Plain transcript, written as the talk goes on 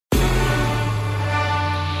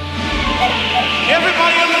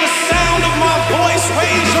Everybody under the sound of my voice,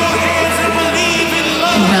 raise your hands and believe in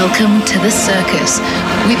love. Welcome to the circus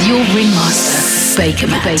with your ringmaster,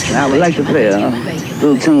 Bakermat. I would like to play a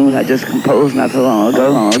little tune I just composed not so long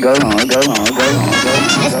ago.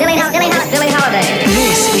 It's Billy Holiday.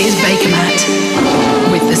 This is Bakermat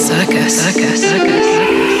with the circus.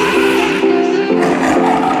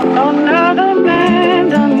 Another man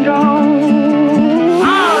done gone.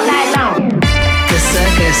 All night long. The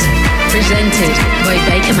circus, presented by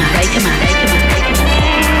Bakermat.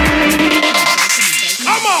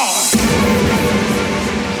 Come on!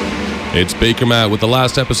 It's Bakermat with the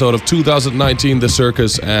last episode of 2019, The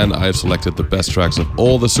Circus, and I've selected the best tracks of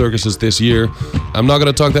all the circuses this year. I'm not going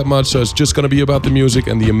to talk that much, so it's just going to be about the music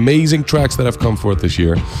and the amazing tracks that have come forth this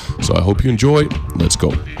year. So I hope you enjoy. Let's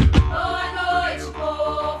go.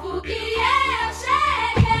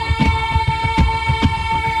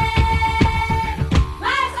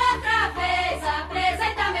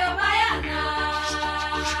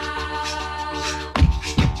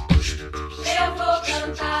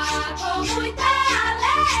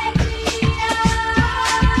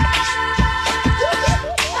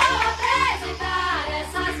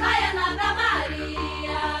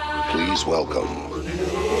 Welcome,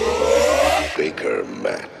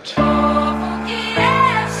 Bakermat.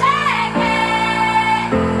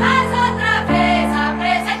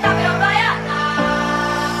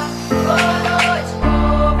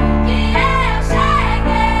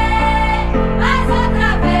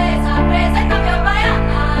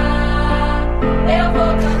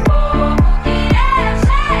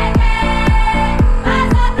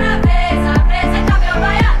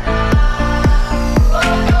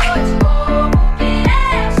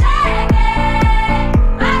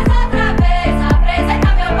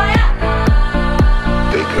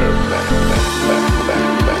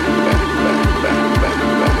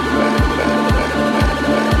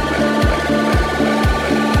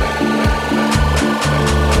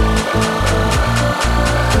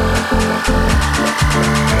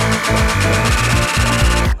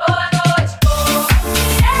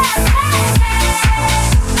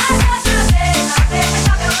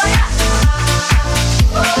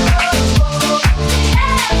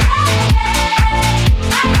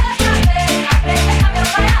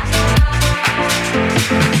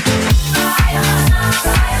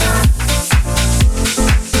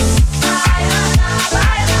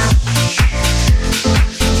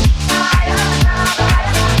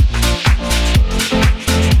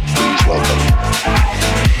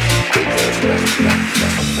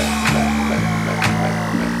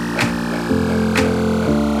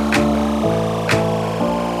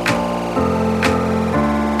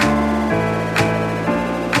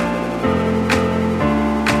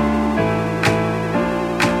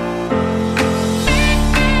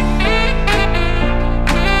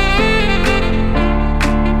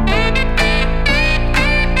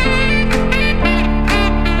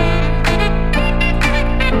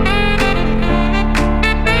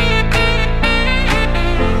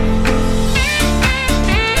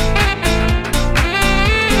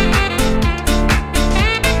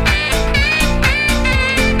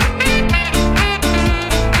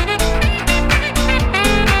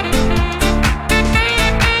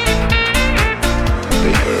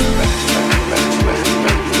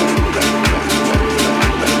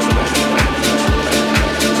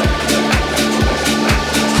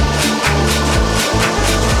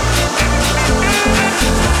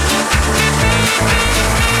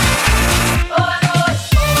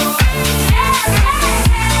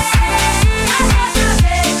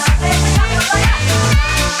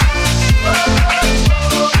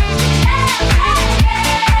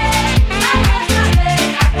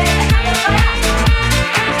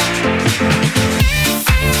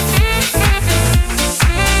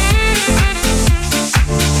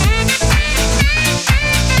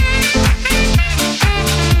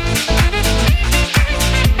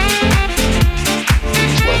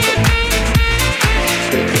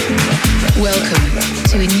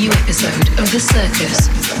 The Circus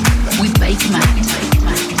with Bakermat.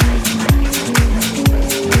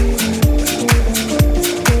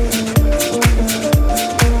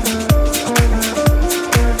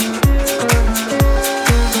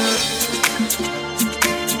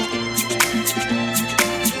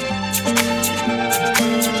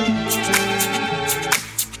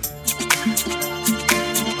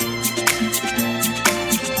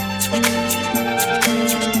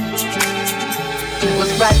 It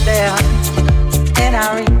was right there in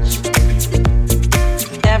our reach.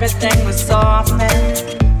 Everything was soft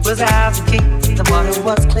and was out to keep. The water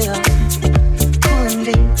was clear, cool and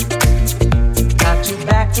deep. Got you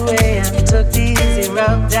backed away and took the easy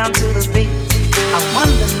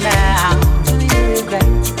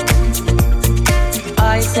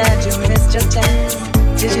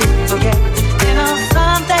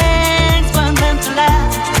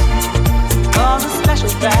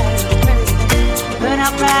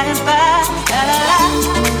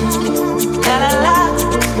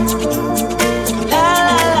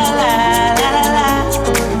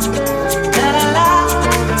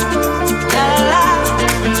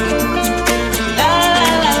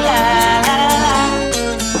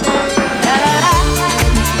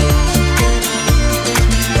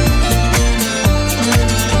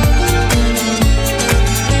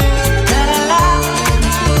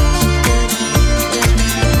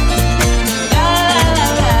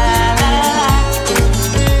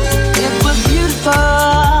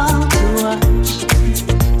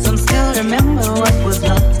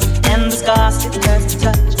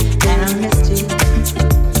missed you,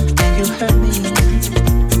 and you hurt me.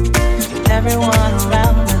 Everyone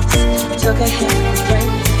around us took a hit and break.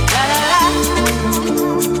 La la la,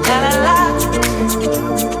 la la la,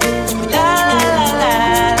 la la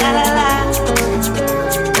la,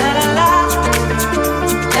 la la la, la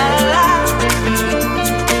la la, la la la,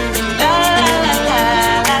 la la la,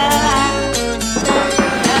 la la la.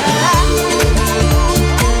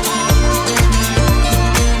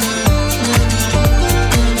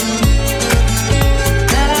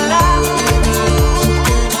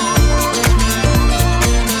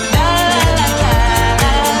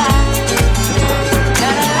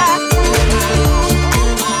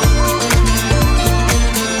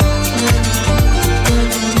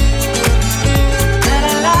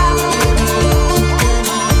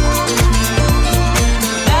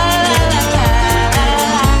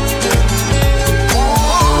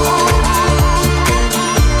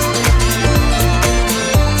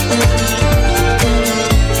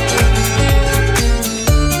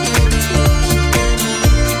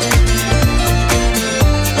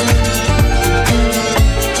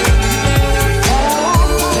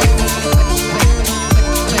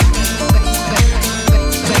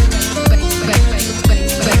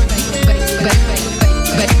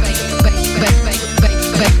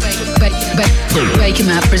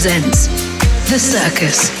 Bakermat presents The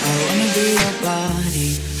Circus. I wanna be your body,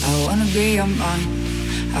 I wanna be your mind,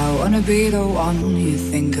 I wanna be the one you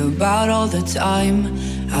think about all the time.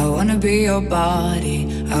 I wanna be your body,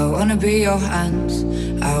 I wanna be your hands,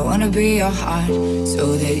 I wanna be your heart,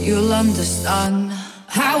 so that you'll understand.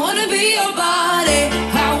 I wanna be your body,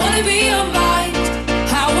 I wanna be your mind,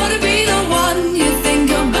 I wanna be the one you think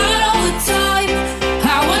about all the time.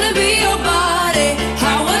 I wanna be your body,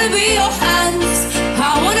 I wanna be your hands,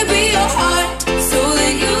 I wanna be your heart, so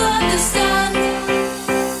that you'll understand.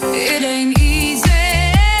 It ain't easy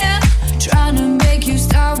trying to make you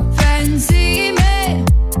stop and see me.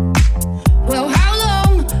 Well, how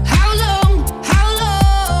long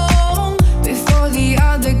before the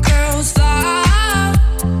other girls fly?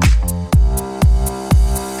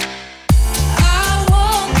 I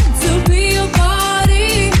want to be your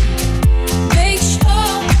body, make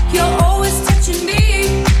sure you're always touching me.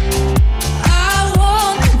 I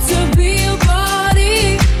want to be your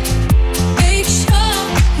body, make sure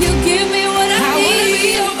you give me what I need. I wanna be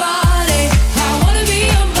your body, I wanna be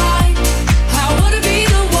your mind, I wanna be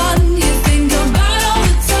the one you think about all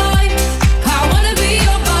the time. I wanna be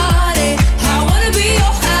your body, I wanna be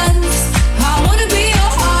your hands, I wanna be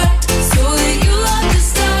your heart, so that you'll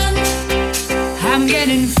understand. I'm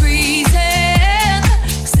getting freezing,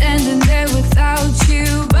 standing there without you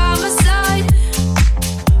by my side.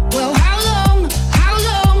 Well, how long,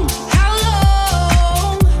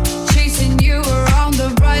 chasing you around the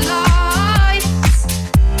bright lights.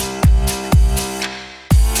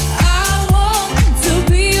 I want to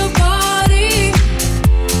be your body,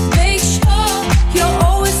 make sure you're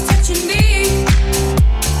always touching me.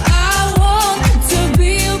 I want to be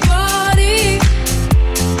your body,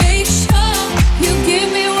 make sure you give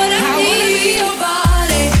me what I need. I wanna be your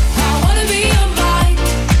body, I wanna be your mind,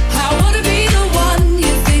 I wanna be the one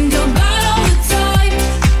you think about all the time.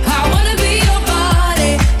 I wanna be your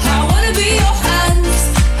body, I wanna be your hands,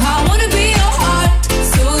 I wanna be your heart,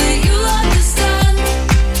 so that you'll understand.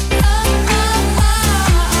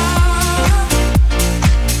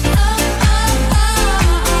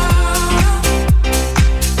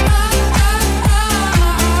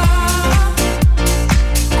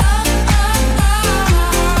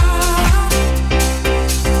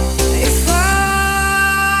 If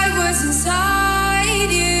I was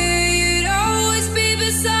inside you, you'd always be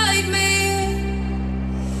beside me.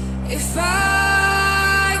 If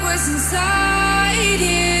I was inside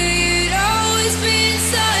you, you'd always be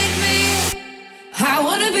inside me. I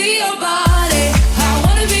wanna be your body, I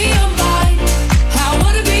wanna be your mind, I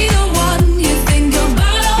wanna be the one you think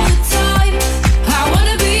about all the time. I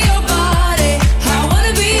wanna be your body, I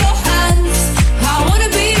wanna be your hands, I wanna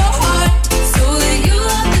be your heart, so that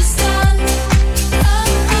you'll understand.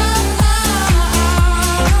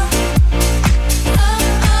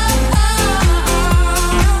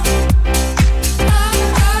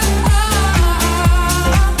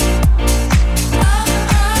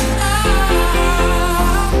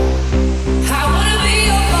 I wanna be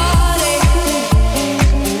your body.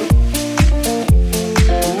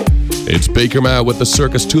 It's Bakermat with the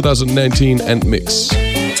Circus 2019 and mix.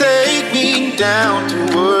 Take me down to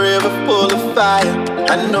a river full of fire.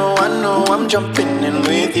 I know I'm jumping in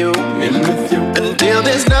with you. Until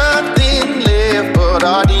there's nothing left but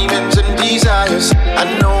our demons and desires. I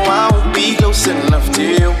know I won't be close enough to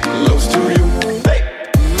you. Close to you. Hey.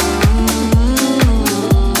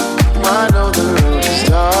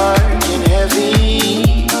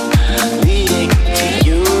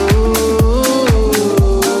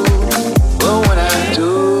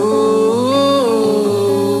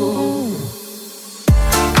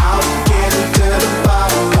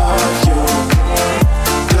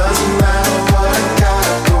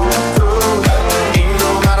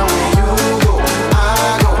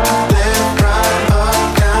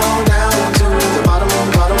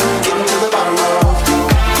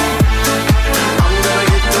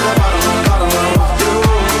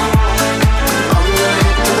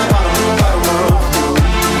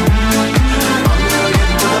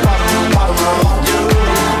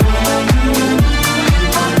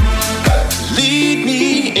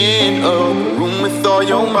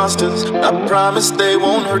 monsters. I promise they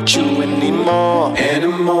won't hurt you anymore.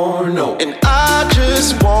 Anymore, no. And I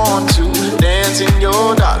just want to dance in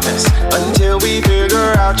your darkness until we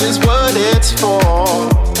figure out just what it's for.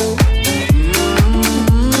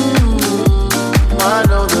 I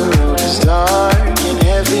know the road is dark and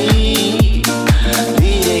heavy,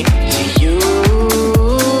 leading to you.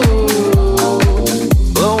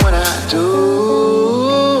 But when I do,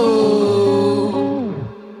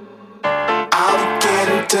 I'll be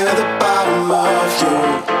getting to the bottom of you.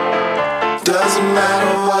 Doesn't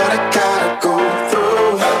matter what I gotta go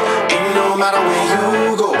through. Ain't no matter where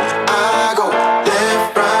you go, I go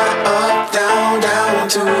left, right, up, down, down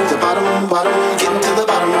to the bottom, bottom, getting to the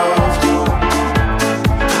bottom of you.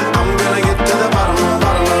 I'm gonna get to the bottom,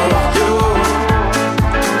 bottom of you.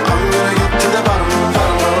 I'm gonna get to the bottom,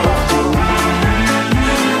 bottom of you.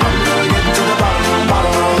 I'm gonna get to the bottom,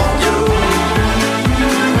 bottom of you.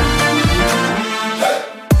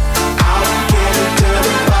 I'll get to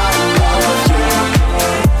the bottom of you.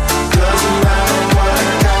 Doesn't matter what I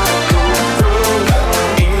gotta go through.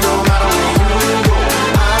 Ain't no matter where you go,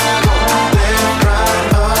 I go left, right,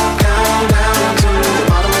 up, down, down to the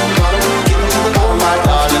bottom, bottom, getting to the bottom, my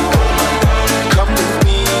darling. Come with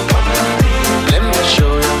me, let me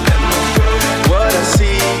show you what I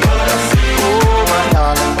see. Oh my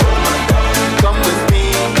darling, come with me,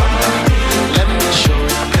 let me show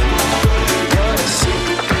you what I see.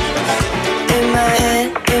 In my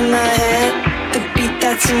head, the beat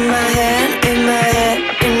that's in my head. In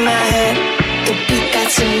my head, the beat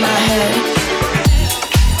that's in my head.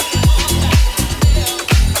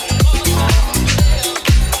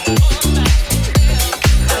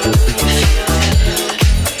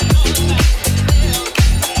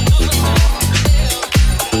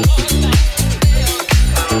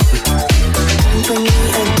 Don't bring me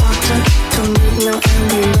a doctor, don't need no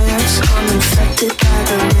ambulance. I'm infected by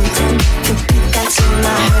the rhythm. The beat that's in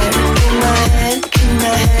my head. In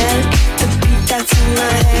my head, the beat that's in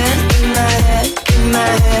my head. In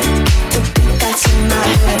my head, the beat that's in my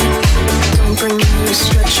head. Don't bring me a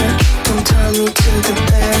stretcher, don't tie me to the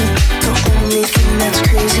bed. The only thing that's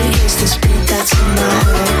crazy is this beat that's in my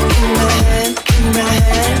head. In my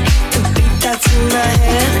head, the beat that's in my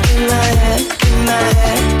head. In my head,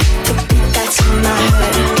 the beat that's in my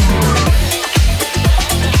head.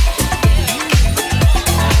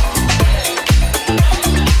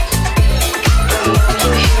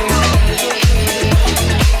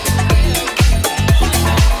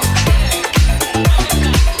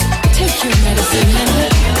 Take your medicine.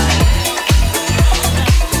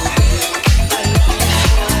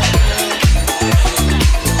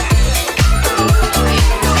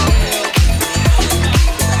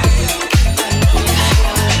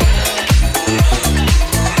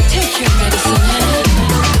 Take your medicine.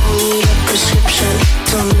 Don't need a prescription,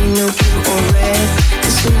 don't need no blue or red.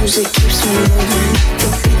 This music keeps me moving. The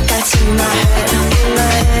beat that's in my head. In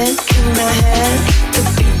my head, the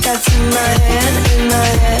beat that's in my head. In my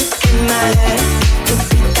head, the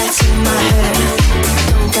beat that's in my head.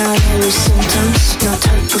 Don't got any symptoms, no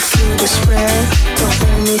type of flu to spread. The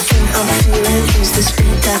only thing I'm feeling is this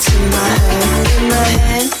beat that's in my head. In my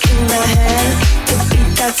head, the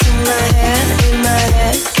beat that's in my head. In my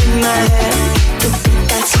head, the beat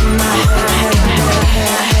that's in my head.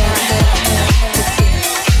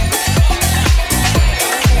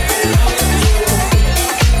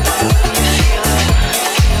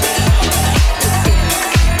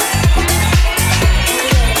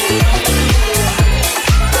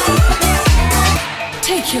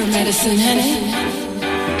 Take your medicine, honey.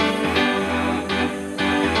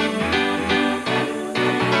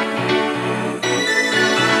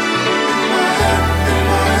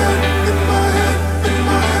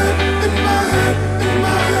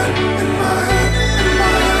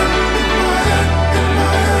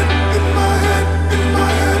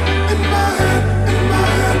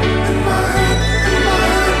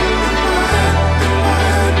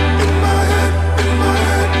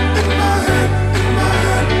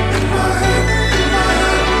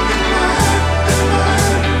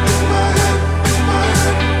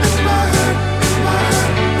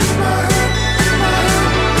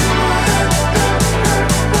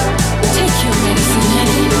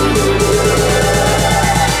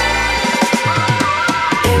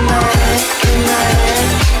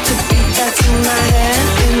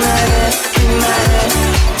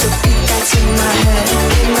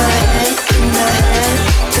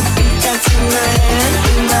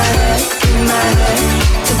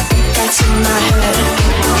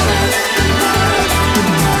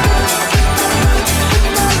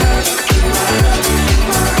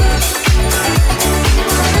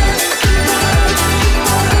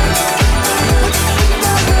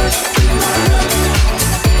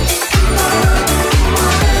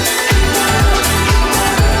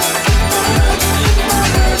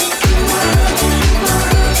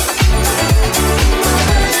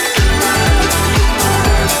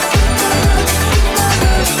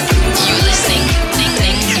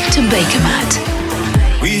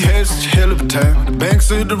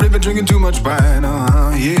 to the river drinking too much wine.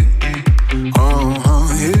 Yeah.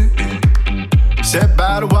 Yeah. Sat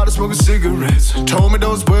by the water smoking cigarettes. Told me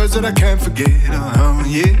those words that I can't forget.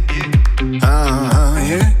 Yeah.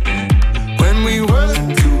 Yeah. When we were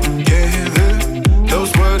together,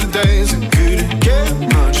 those were the days that couldn't get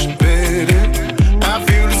much better. I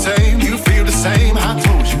feel the same, you feel the same. I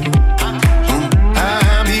told you,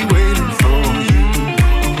 I'll be waiting for you.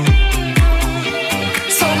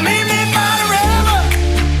 So meet me by the river,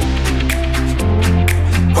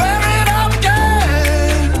 where it all began.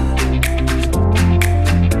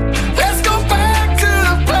 Let's go back to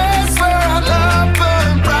the place where our love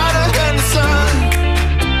burned brighter than the sun.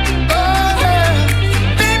 Oh yeah,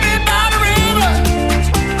 meet me by the river,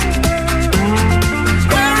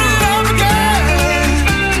 where it all began.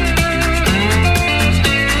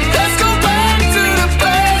 Let's go back to the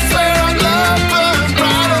place where our love burned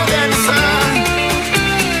brighter than the sun.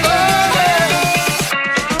 Oh yeah,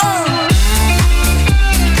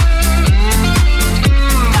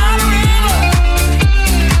 by the river,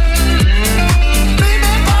 meet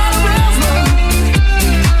me by the river,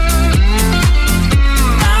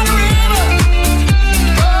 by the river.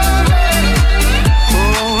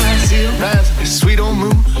 Oh, I see it rising, this sweet old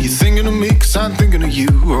moon. You thinking of me, 'cause I'm thinking of you.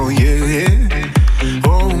 Oh yeah, yeah.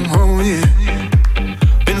 Oh yeah.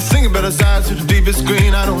 Been thinking about us eyes to the deepest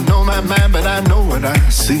green. I don't know my mind, but I know what I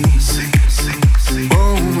see.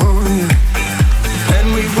 Oh yeah. And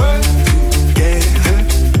we were together.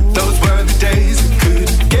 Those were the days that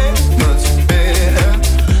couldn't get much better.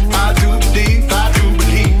 I do believe, I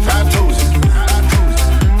told you,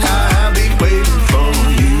 I'll be waiting for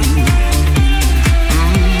you.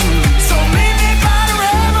 So meet me by the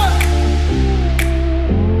river,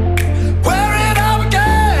 where it all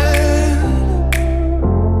began.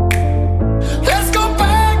 Let's go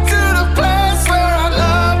back to the place where our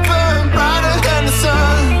love burned brighter than the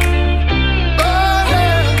sun. Oh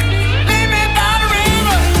yeah, meet me by the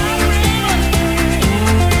river,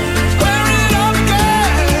 where it all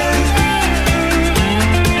began.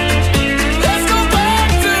 Let's go back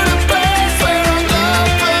to the place where our love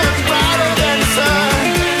burned brighter than the sun.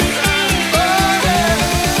 Oh yeah,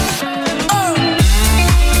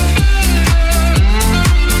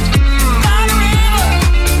 by the river,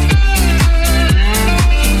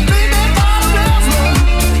 meet me by the river,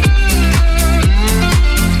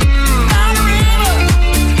 by the river.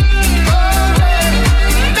 Oh yeah,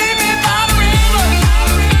 meet me by the river,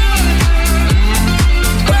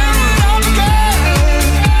 where it all began.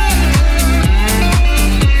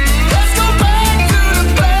 Let's go back to the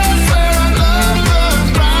place where our love burned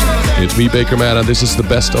brighter than. It's me, Bakermat, and this is the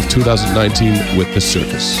best of 2019 with the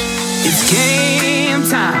Circus. It's game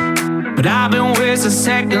time, but I've been wasting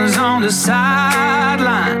seconds on the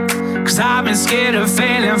sideline. 'Cause I've been scared of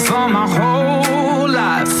failing for my whole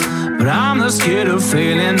life. But I'm not scared of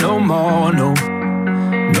failing no more, no.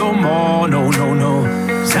 No more, no, no, no.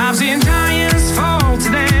 'Cause I've seen giants fall to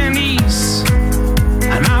their knees,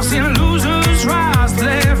 and I've seen losers rise to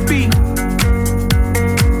their feet.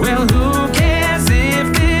 Well, who cares if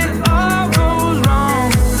it all goes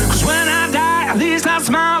wrong? 'Cause when I die, at least I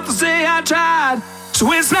smile to say I tried.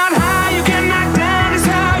 So it's not how you get knocked down, it's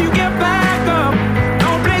how you get back up.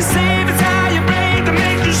 Don't play safe, it's how you break that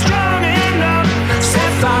makes you strong enough.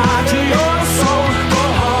 Set fire to your soul, go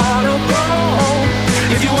hard or go home.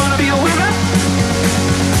 If you wanna be a winner,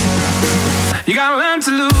 you gotta learn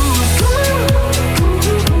to lose.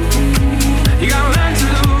 You gotta learn to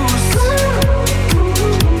lose.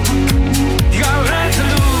 You gotta learn to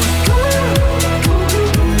lose.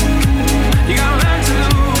 You gotta learn to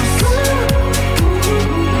lose.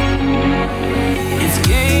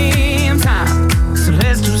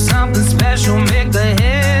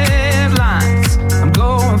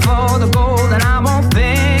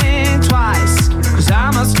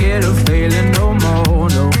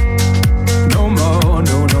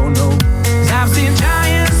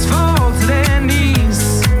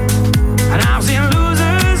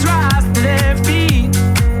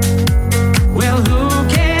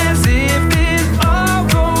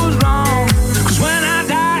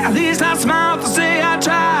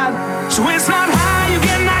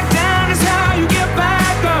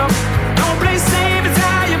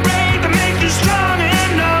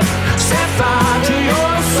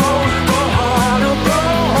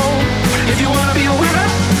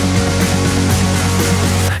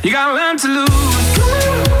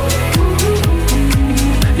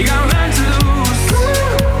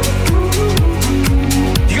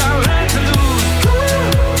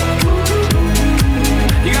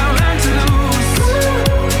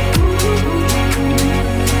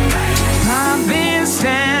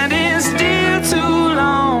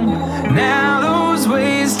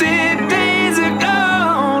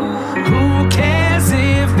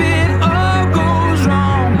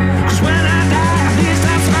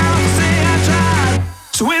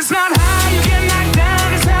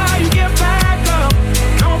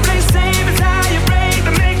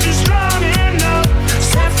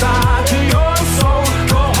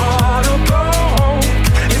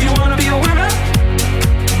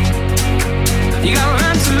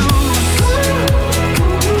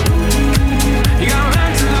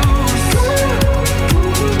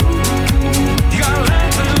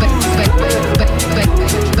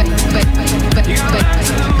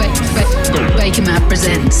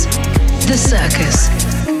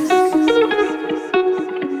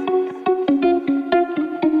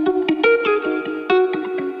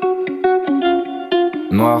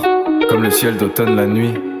 Noir, comme le ciel d'automne la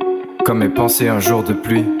nuit, comme mes pensées un jour de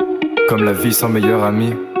pluie, comme la vie sans meilleur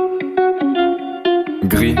ami.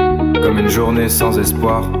 Gris, comme une journée sans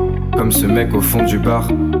espoir, comme ce mec au fond du bar,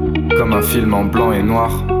 comme un film en blanc et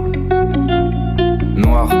noir.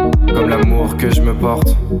 Noir, comme l'amour que je me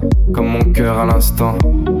porte, comme mon cœur à l'instant,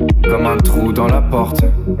 comme un trou dans la porte,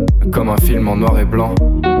 comme un film en noir et blanc.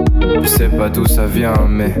 Je sais pas d'où ça vient,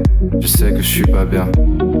 mais je sais que je suis pas bien.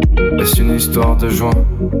 Est-ce une histoire de joie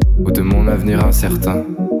ou de mon avenir incertain?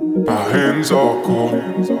 My hands are cold,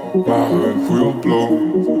 my heart will blow.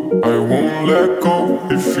 I won't let go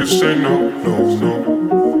if you say no, no, no.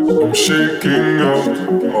 I'm shaking out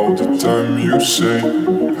all the time you say.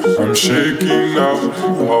 I'm shaking out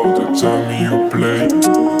all the time you play.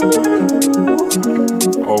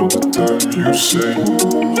 All the time you say.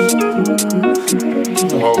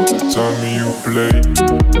 All the time you play.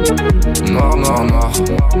 Noir, noir, noir,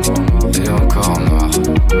 et encore noir.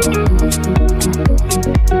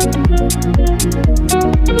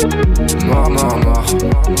 Noir, noir, noir,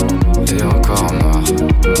 et encore noir.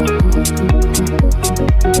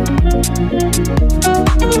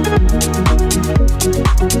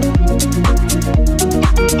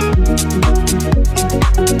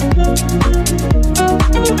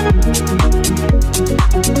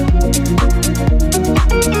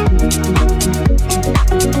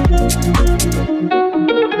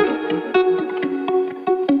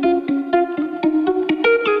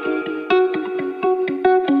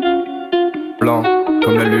 Blanc,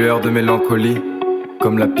 comme la lueur de mélancolie,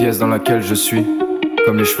 comme la pièce dans laquelle je suis,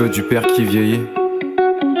 comme les cheveux du père qui vieillit.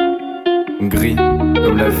 Gris,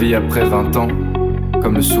 comme la vie après 20 ans,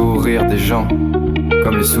 comme le sourire des gens,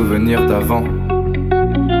 comme les souvenirs d'avant.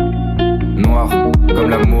 Noir,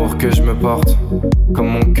 comme l'amour que je me porte, comme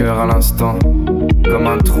mon cœur à l'instant, comme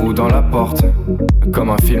un trou dans la porte,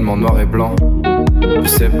 comme un film en noir et blanc. Je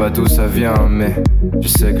sais pas d'où ça vient, mais je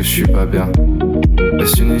sais que je suis pas bien.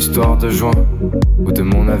 Est-ce une histoire de joie ou de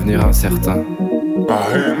mon avenir incertain? My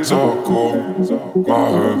hands are cold, my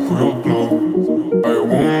heart will blow. I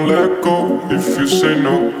won't let go if you say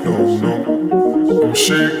no, no, no. I'm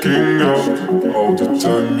shaking out all the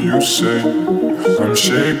time you say. I'm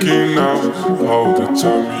shaking out all the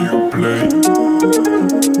time you play.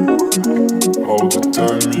 All the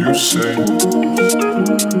time you say.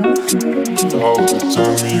 All the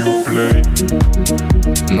time you play.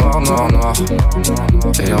 Noir, noir, noir,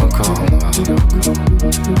 et encore noir.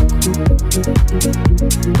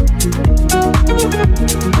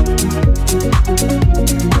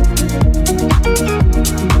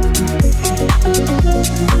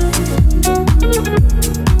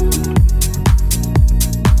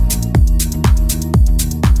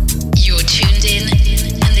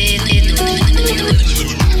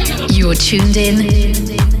 You're tuned in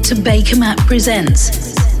to Bakermat presents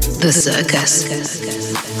The Circus.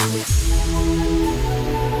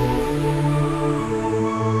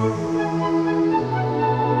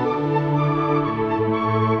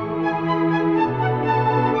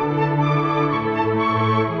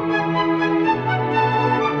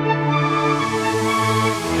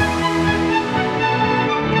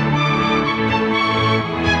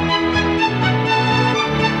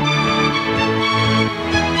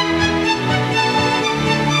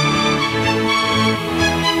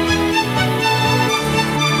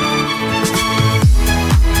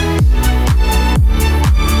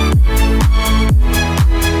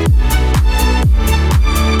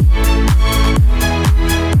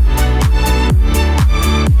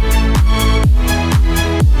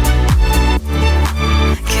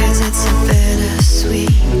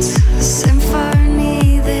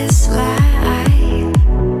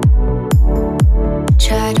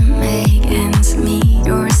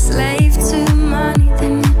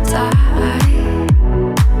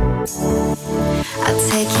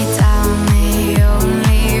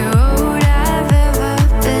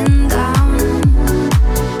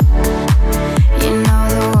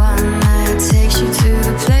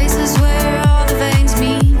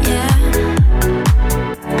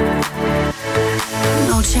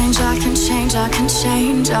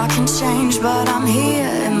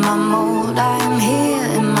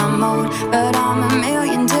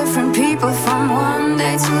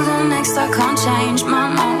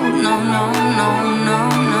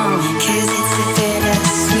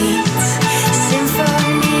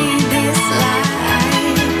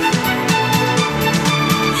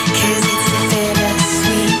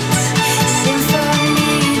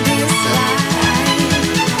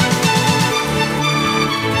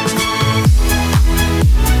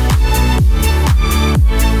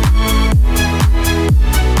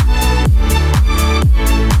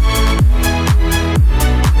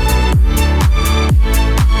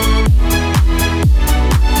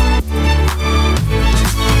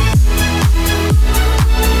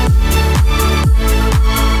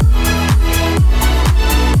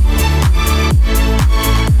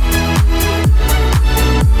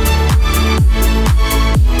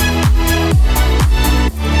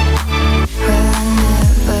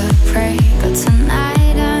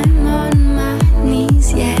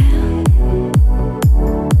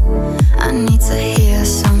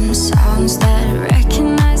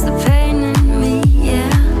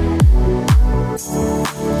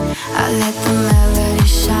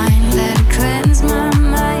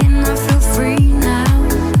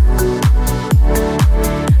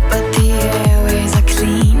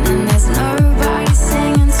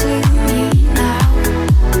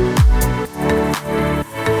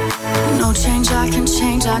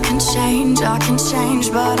 can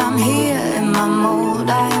change, but I'm here in my mode.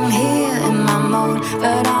 I am here in my mode,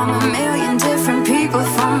 but I'm a million different people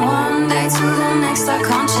from one day to the next. I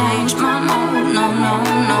can't change my mode, no, no,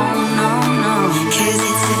 no, no, no. 'Cause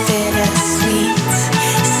it's a bittersweet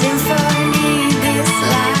symphony, this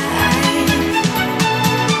life.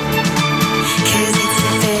 'Cause it's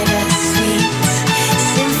a bittersweet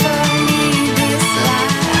symphony, this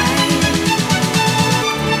life.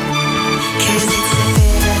 'Cause it's a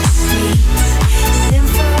bittersweet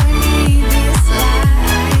symphony, this life.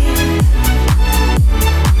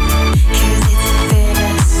 'Cause it's a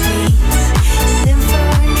bittersweet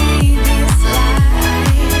symphony, this life.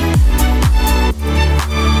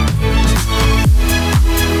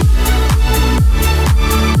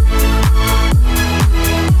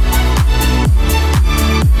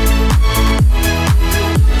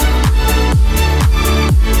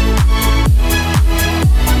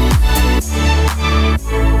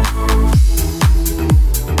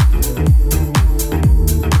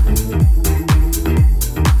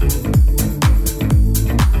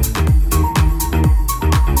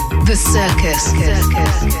 The Circus.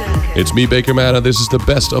 It's me, Bakermat, and this is the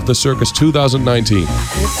best of the Circus 2019.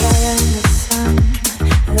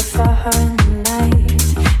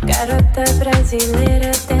 Garota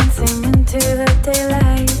brasileira dancing into the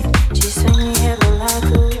daylight. Te sonhei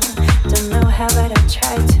revelado, don't know how but I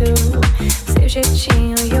try to. Seu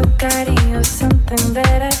jeitinho e o carinho, something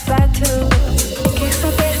that I fly to. Quer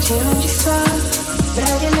saber de onde sou?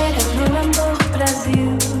 Brasileira, meu amor,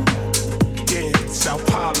 Brasil. Yeah, Sao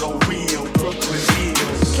Paulo, Rio, Brooklyn,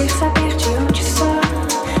 Hills. Quer saber de onde sou?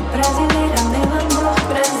 Brasileira, meu amor,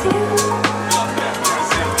 Brasil.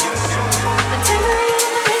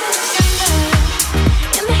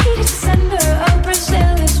 In the heat of December, oh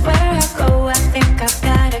Brazil is where I go. I think I've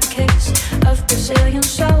got a case of Brazilian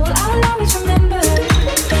soul. I'll always remember.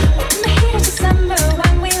 In the heat of December,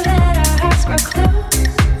 when we let our hearts grow close.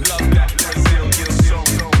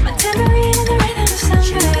 My tambourine in the rhythm of summer.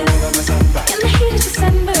 In the heat of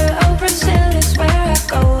December, oh Brazil is where I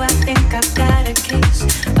go. I think I've got a case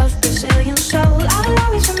of Brazilian soul. I'll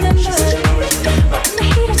always remember. In the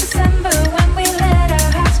heat of December, when we let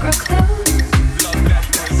our hearts grow close.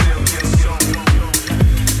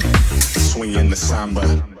 Swinging the samba,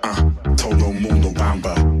 todo mundo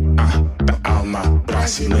bamba, the alma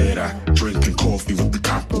brasileira, drinking coffee with the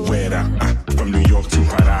capoeira, from New York to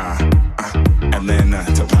Pará, and then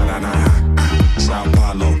to Paraná, Sao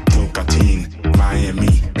Paulo, Tocantins,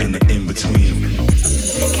 Miami, and the in-between.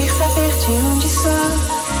 Quer saber de onde sou?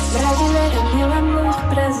 Brasileira, meu amor,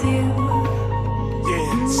 Brasil.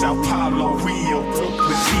 Yeah, Sao Paulo, Rio,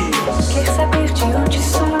 Brooklyn, Hills. Quer saber de onde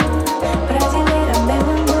sou? Brasileira, meu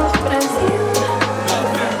amor, Brasil.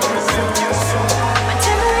 My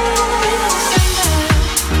tambourine in the rhythm of summer.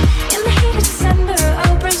 In the heat of December,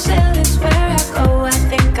 oh Brazil is where I go. I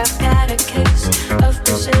think I've got a case of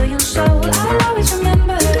Brazilian soul. I'll always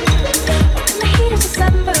remember. In the heat of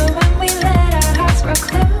December, when we let our hearts grow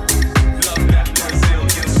close.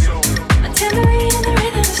 My tambourine in the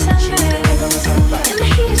rhythm of summer. In the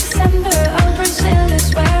heat of December, oh Brazil is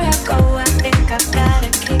where I go. I think I've got a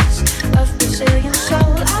case of Brazilian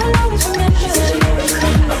soul. I'll always remember. In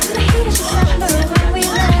the heat of December, when we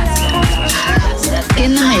let our hearts grow close.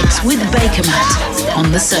 In the mix with Bakermat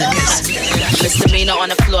on the Circus. Misdemeanor on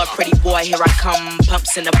the floor, pretty boy, here I come.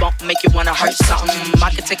 Pumps in the bump, make you wanna hurt something. I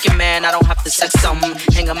can take your man, I don't have to sex him.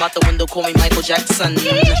 Hang him out the window, call me Michael Jackson.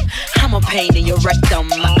 I'm a pain in your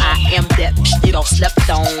rectum. I am that you don't slept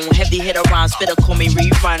on. Heavy hitter rhyme, spitter, call me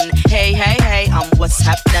rerun. Hey, hey, hey, I'm what's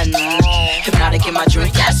happening. Hypnotic in my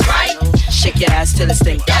drink, that's right. Shake your ass till it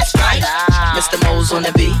stink, that's right. Mr. Mo's on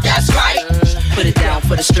the beat, that's right. Put it down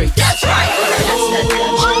for the street, that's right.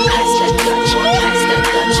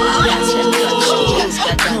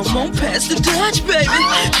 Come on, pass the Dutch, baby.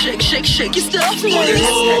 Shake, shake, shake your stuff.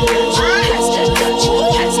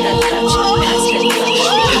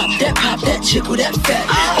 Pop that, jiggle that fat.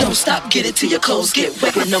 Don't stop, get it till your clothes get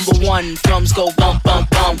wet. Number one, drums go bump, bump,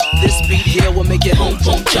 bump. This beat here will make it boom,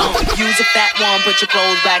 boom, jump. Use a fat one, put your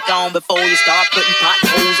clothes back on before you start putting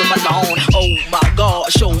potholes in my lawn. Oh my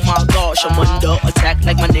gosh, I'm under attack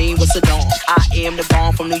like my name was Saddam. I am the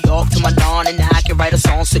bomb from New York to my lawn, and I can write a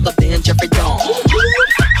song sicker than Jeffrey Dawn.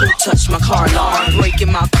 Who touched my car alarm?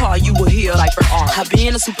 Breaking my car, you will hear like for arm. I've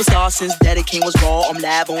been a superstar since Daddy King was raw. I'm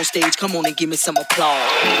live on stage, come on and give me some applause.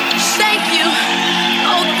 Thank you,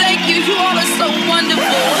 oh thank you, you all are so wonderful.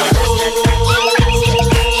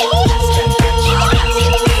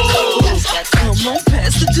 Come on,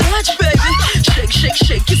 pass the Dutch, baby. Shake, shake,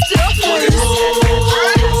 shake your stuff.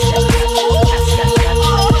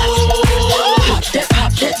 Pop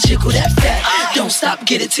that jiggle that fat. Don't stop,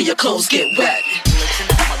 get it till your clothes get wet. Listen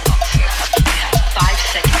up, motherfucker. You have 5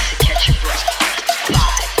 seconds to catch your breath. 5,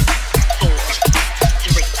 4,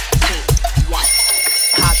 3, 2, 1.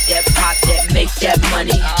 Pop that, make that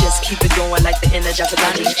money. Just keep it going like the Energizer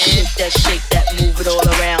Bunny. Shake that, move it all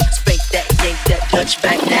around. Spank that, yank that, Dutch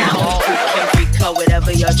back now. Freak,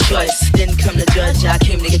 whatever your choice. Didn't come to judge, I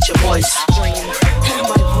came to get your voice. My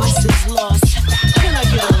voice is lost. Can I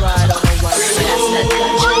get a ride on the white? Pass that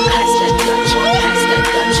Dutch, pass that Dutch, pass that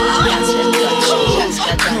Dutch, pass that Dutch, pass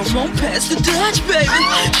that Dutch. Come on, pass the Dutch, baby.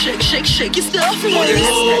 Shake your stuff. Pass that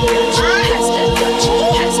Dutch, pass that Dutch,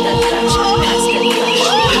 pass that Dutch, pass that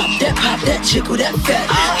Dutch. Pop that, jiggle that fat.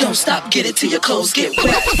 Don't stop, get it till your clothes get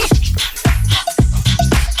wet.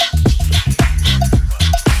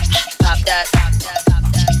 Pop that.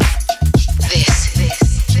 This.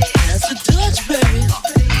 That's the Dutch, baby.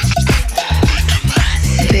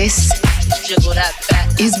 This jiggle that fat.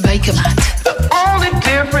 is Bakermat. The only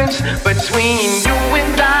difference between you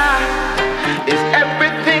and I is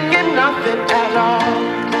everything and nothing at all.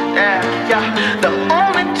 Yeah. The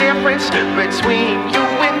only difference between you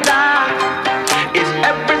and I is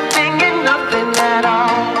everything and nothing at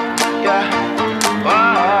all. Yeah.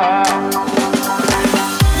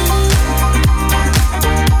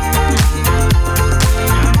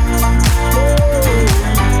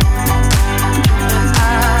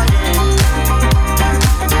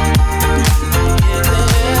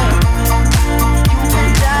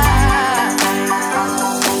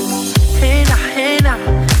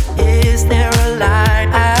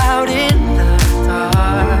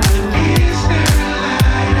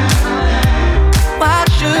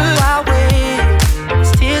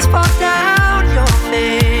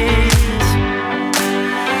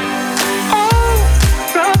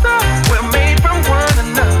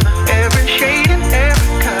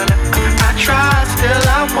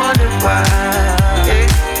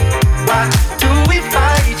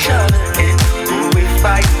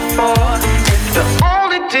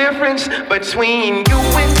 Between you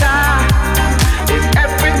and I is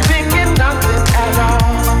everything and nothing at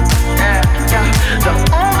all. Yeah. The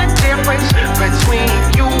only difference between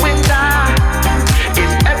you and I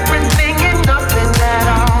is everything and nothing at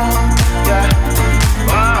all. Yeah.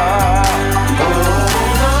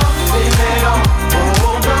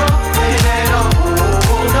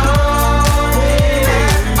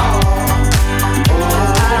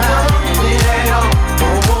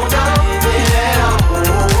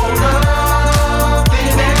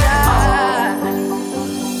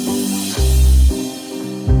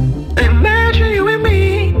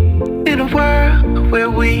 Where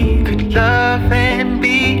we could love and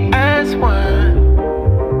be as one.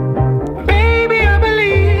 Baby, I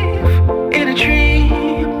believe in a dream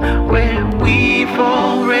where we've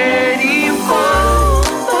already won.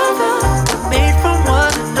 Made from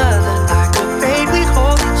one another, like a braid we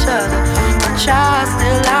hold each other. A child,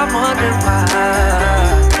 still I wonder why.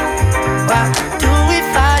 Why do we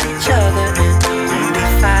fight each other and who we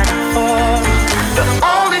fighting for? The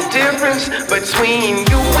only difference between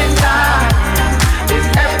you and I is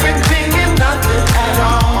everything and nothing at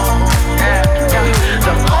all. Yeah.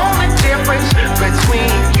 The only difference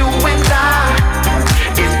between you and I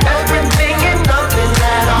is everything and nothing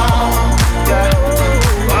at all. Yeah.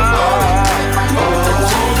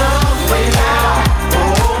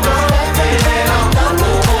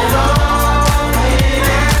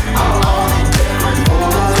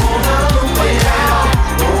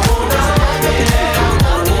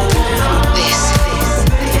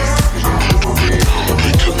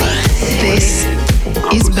 This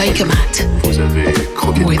is Bakermat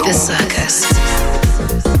with the Circus.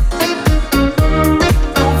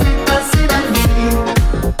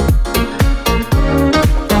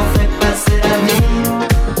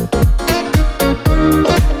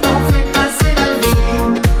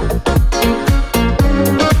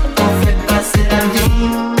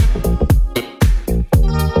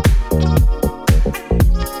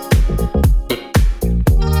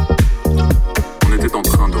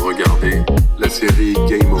 série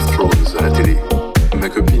Game of Thrones à la télé. Ma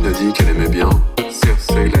copine a dit qu'elle aimait bien,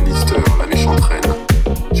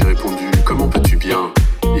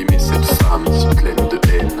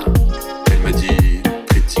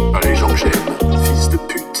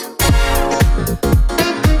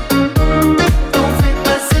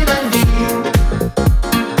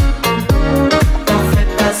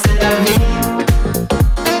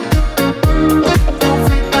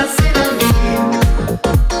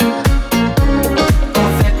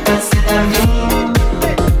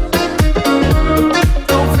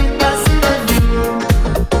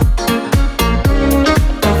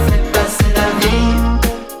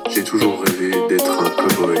 J'ai toujours rêvé d'être un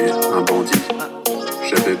cow-boy, un bandit.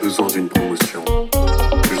 J'avais besoin d'une promotion.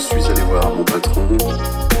 Je suis allé voir mon patron.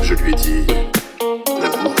 Je lui ai dit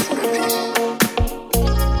l'amour c'est la vie.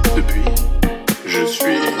 Depuis, je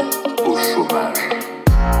suis au chômage.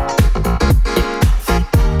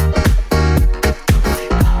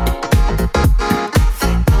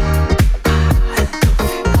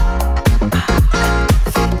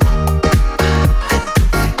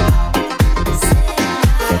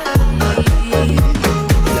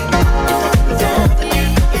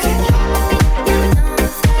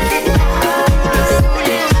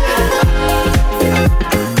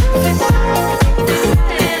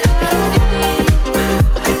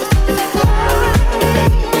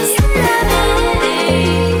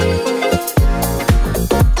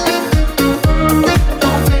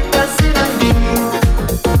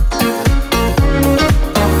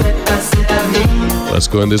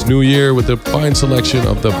 Go in this new year with a fine selection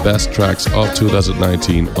of the best tracks of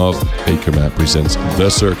 2019 of Bakermat presents The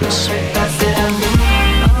Circus.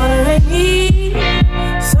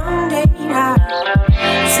 Someday night,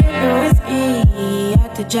 sipping whiskey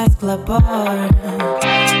at the jazz club bar.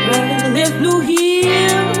 Red blue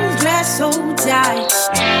heels, dress so tight.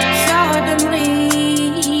 Suddenly,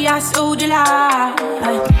 I saw the light.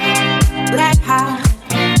 Black hat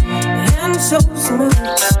and so smooth.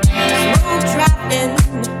 Smoke traveling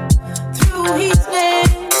through his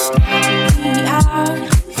legs. The eyes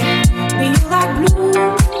feel like blue.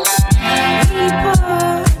 He put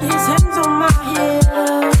his hands on my head.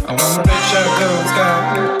 I wanna reach out to the sky.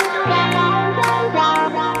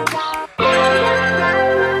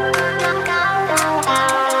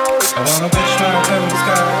 I wanna reach out to the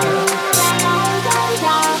sky.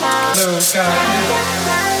 Blue sky.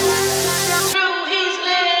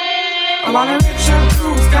 I wanna reach up to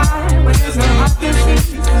the sky, but there's no opportunity.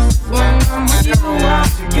 When I'm with you, I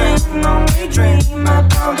can only dream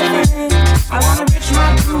about the rain. I wanna reach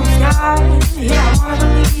my blue sky, yeah, I wanna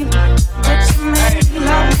believe that you may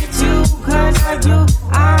love me too, 'cause I do.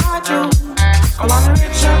 I wanna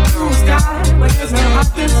reach up to the sky, but there's no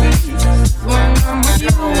opportunity. When I'm with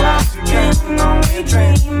you, I can only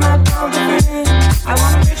dream about the rain. I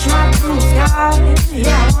wanna reach my blue sky,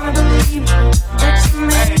 yeah, I wanna believe that you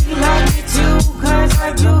may love me too, 'cause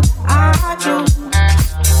I do.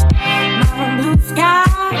 My blue sky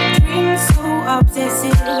dreams so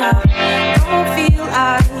obsessive. I don't feel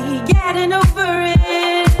like getting over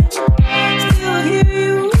it. Still hear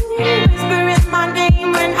you whispering my name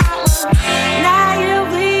when I was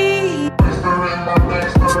naively.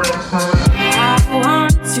 I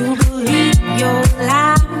want to believe your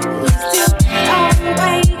lies. Still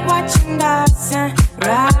awake watching the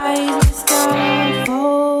sunrise with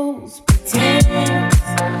starfalls pretend.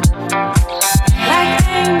 Like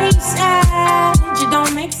Amy said, you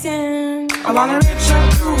don't make sense. I wanna reach up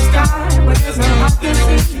to the sky, but there's no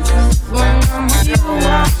opportunity. When I'm with you,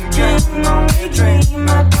 I can only dream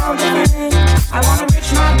about the rain. I wanna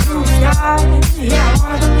reach my blue sky, yeah, I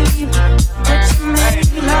wanna believe that you may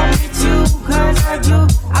love me too, 'cause I do.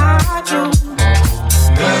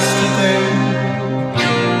 Yesterday,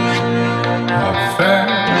 I fell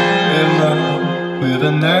in love with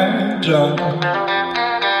an angel,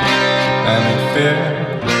 and it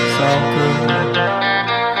feels so good.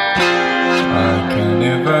 I can't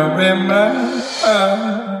even remember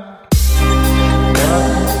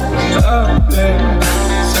what I've been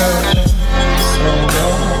searching so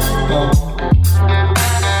long for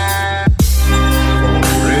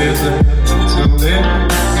a reason to live,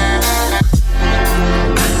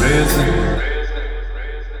 for a reason.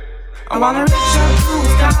 I wanna reach up to the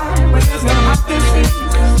sky, but there's no opportunity.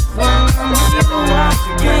 When I'm with you, I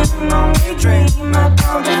can only dream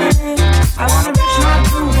about the rain. I wanna reach my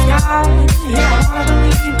blue sky, yeah, I wanna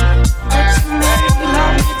believe that you may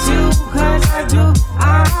love me too, 'cause I do.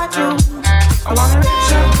 I wanna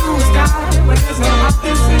reach up to the sky, but there's no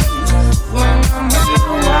opportunity. When I'm with you,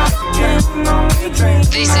 I can only dream.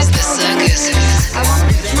 This is The Circus. I wanna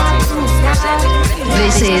reach my blue sky.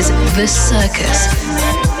 This is The Circus,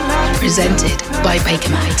 presented by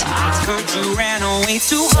Bakermat. Heard you ran away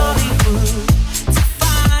to Hollywood to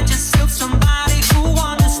find yourself somebody who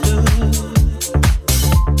understood,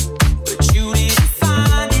 but you didn't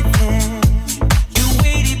find it there. You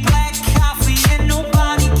waited black coffee and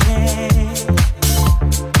nobody cared.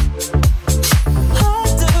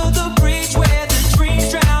 Under the bridge where the dreams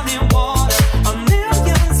drown in water, are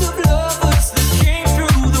millions of lovers that came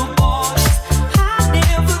through the borders. I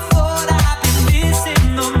never thought I'd be missing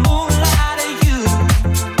the moonlight of you.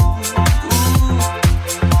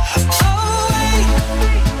 Oh,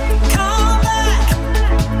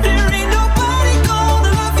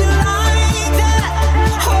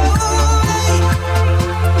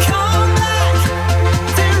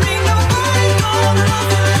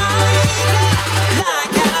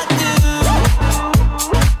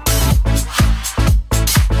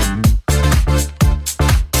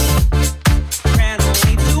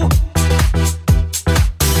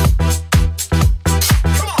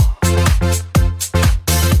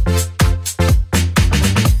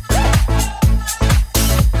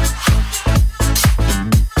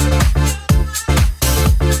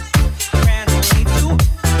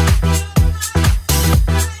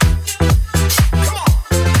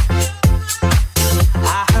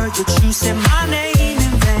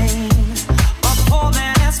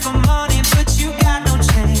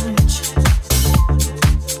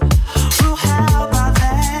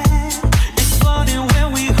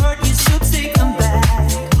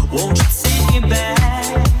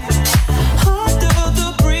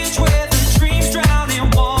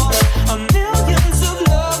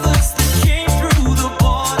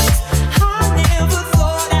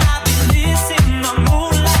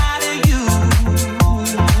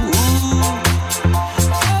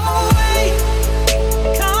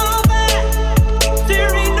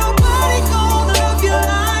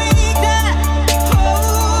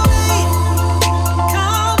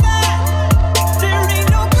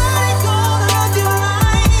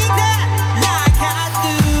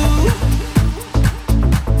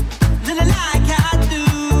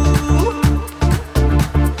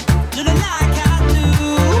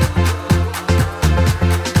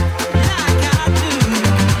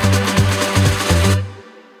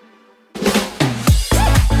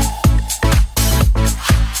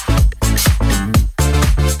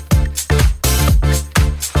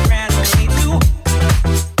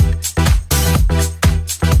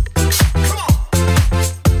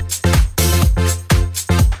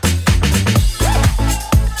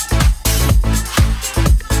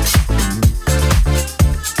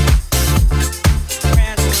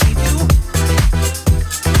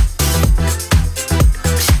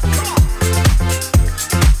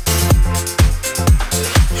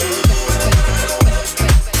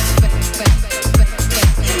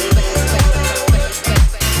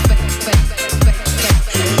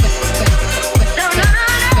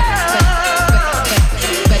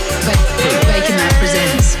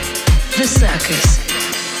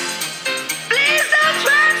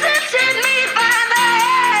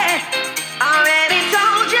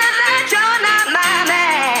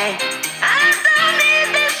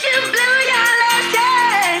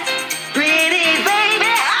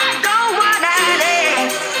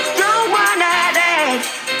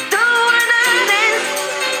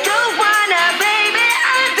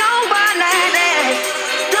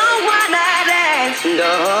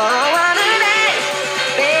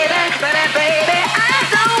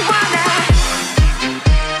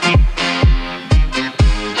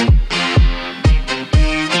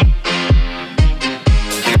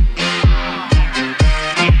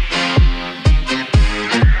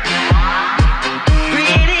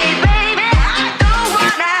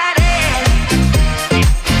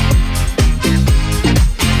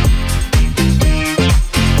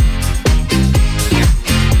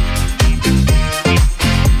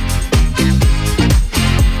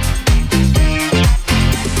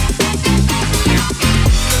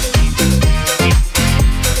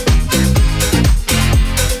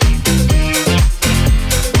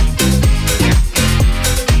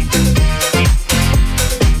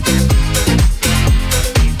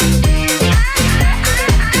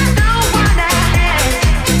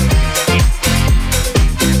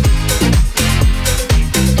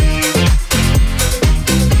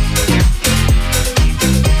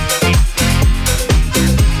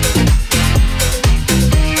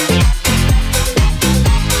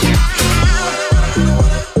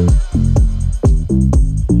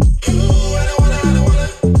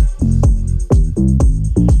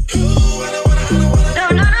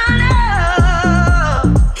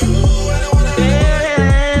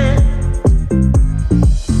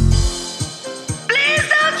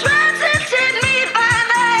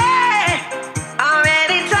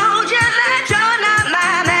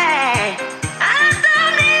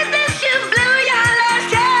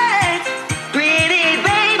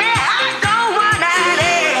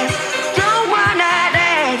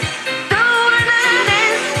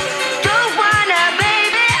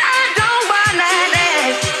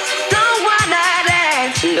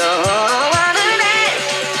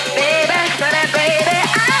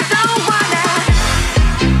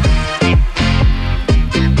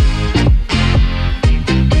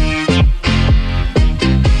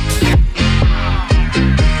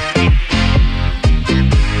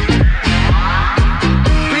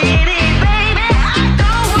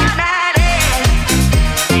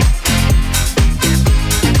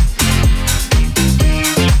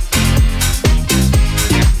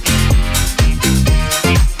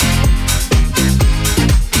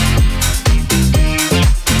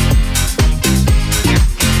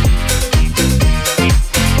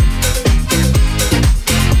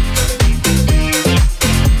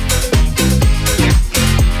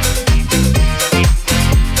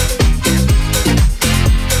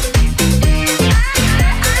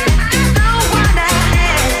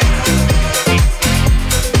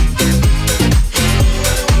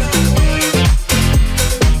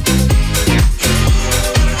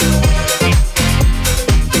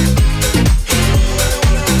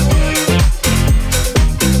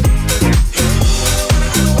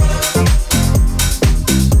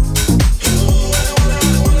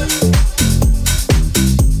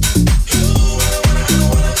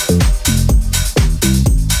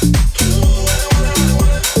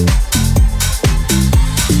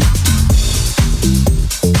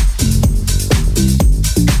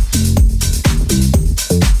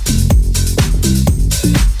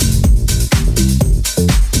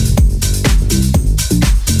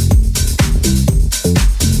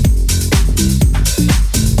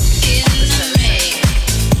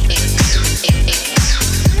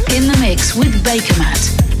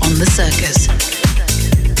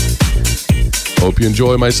 Hope you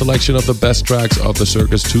enjoy my selection of the best tracks of the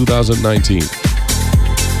Circus 2019.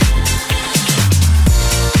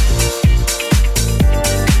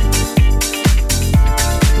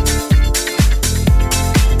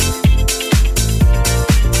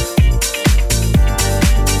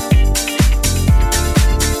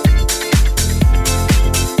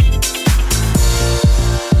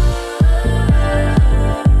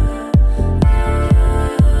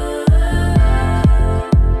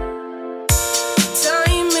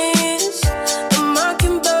 Time is a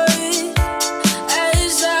mockingbird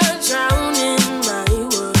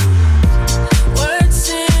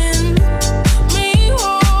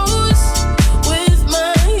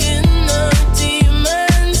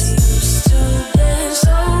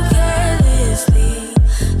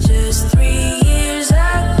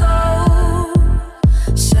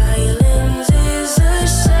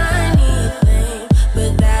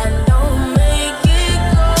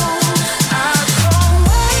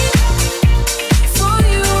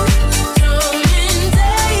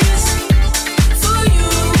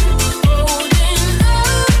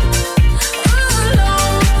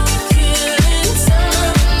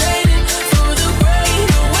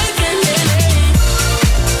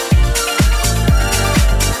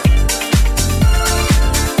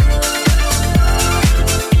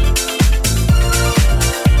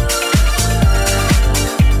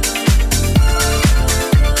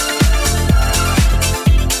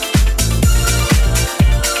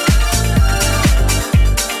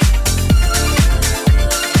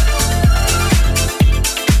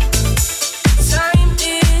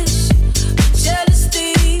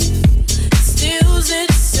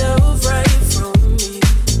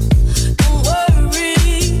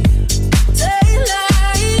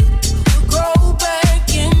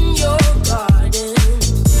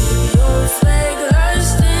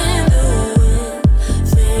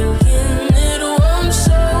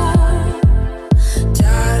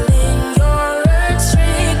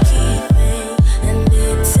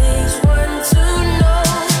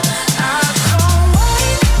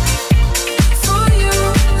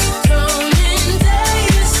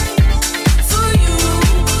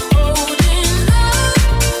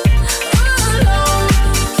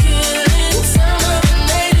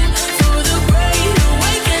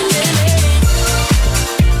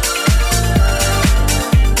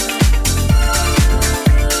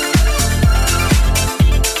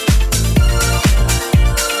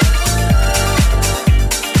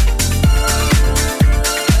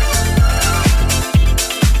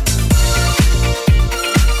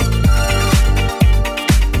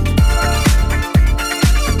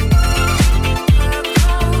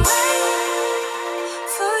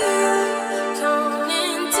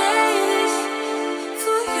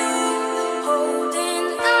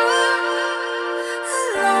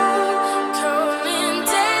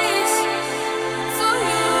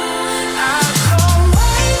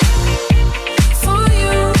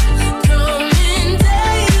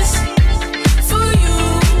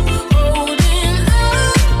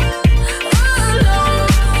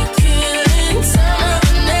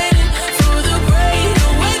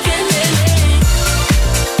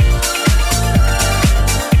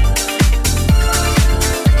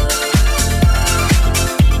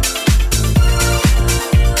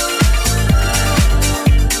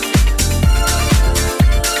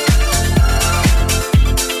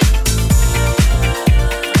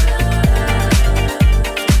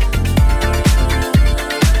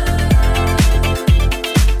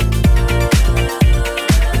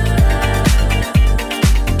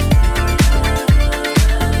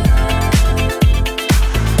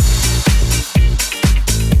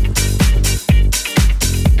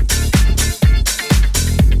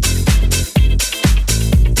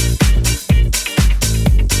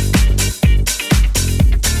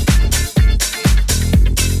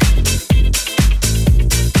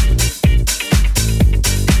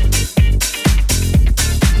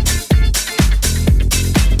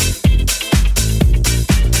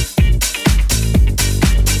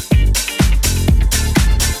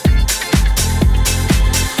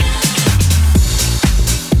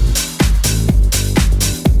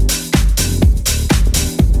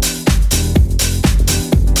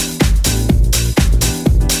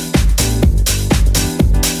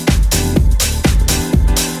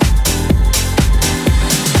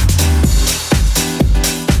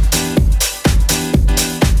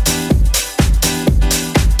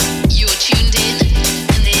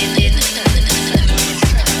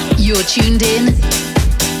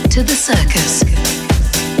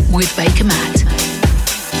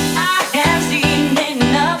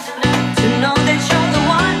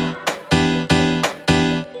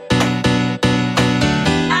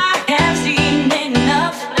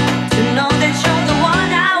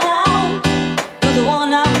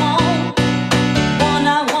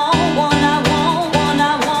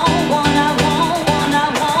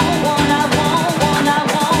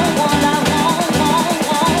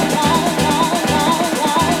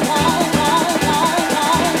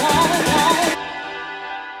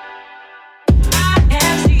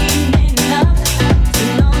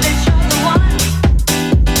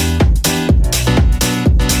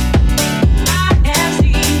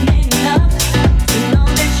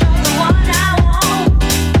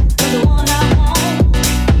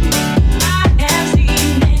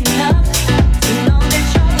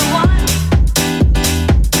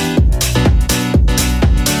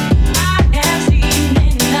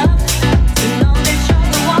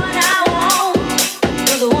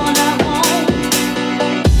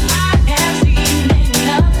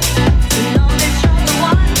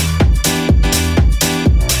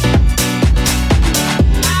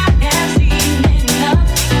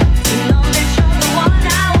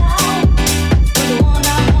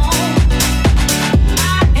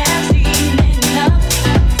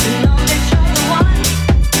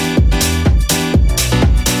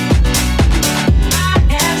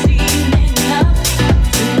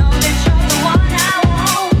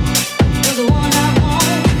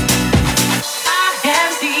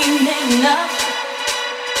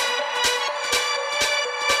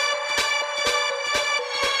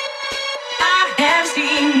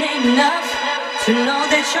enough to know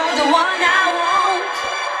that you're the one I want.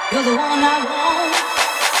 You're the one I want.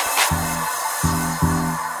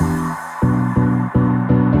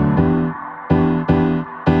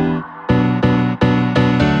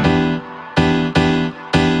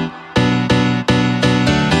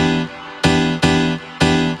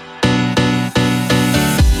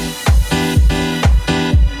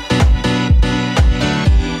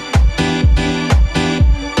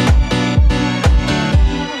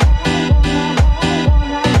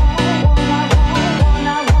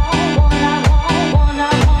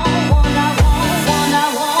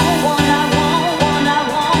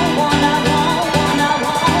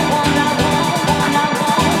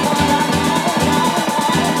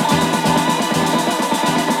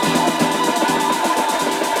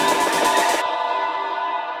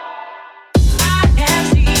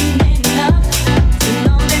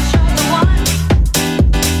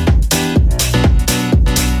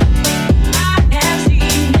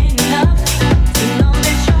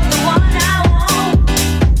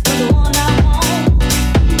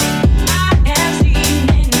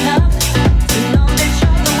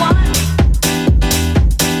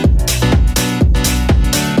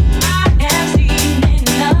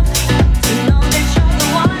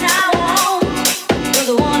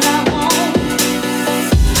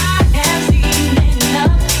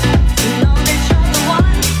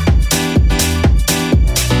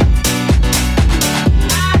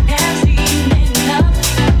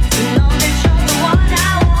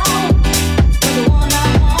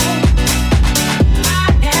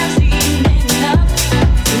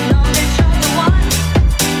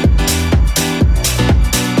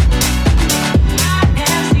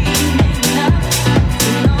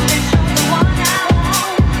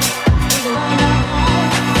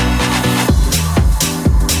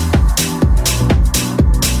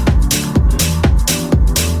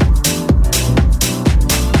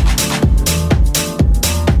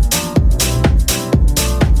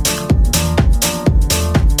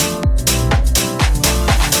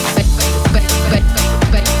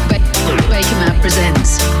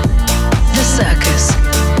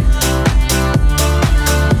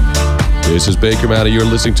 This is Bakermat, and you're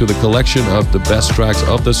listening to the collection of the best tracks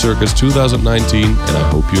of the Circus 2019, and I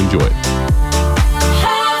hope you enjoy it.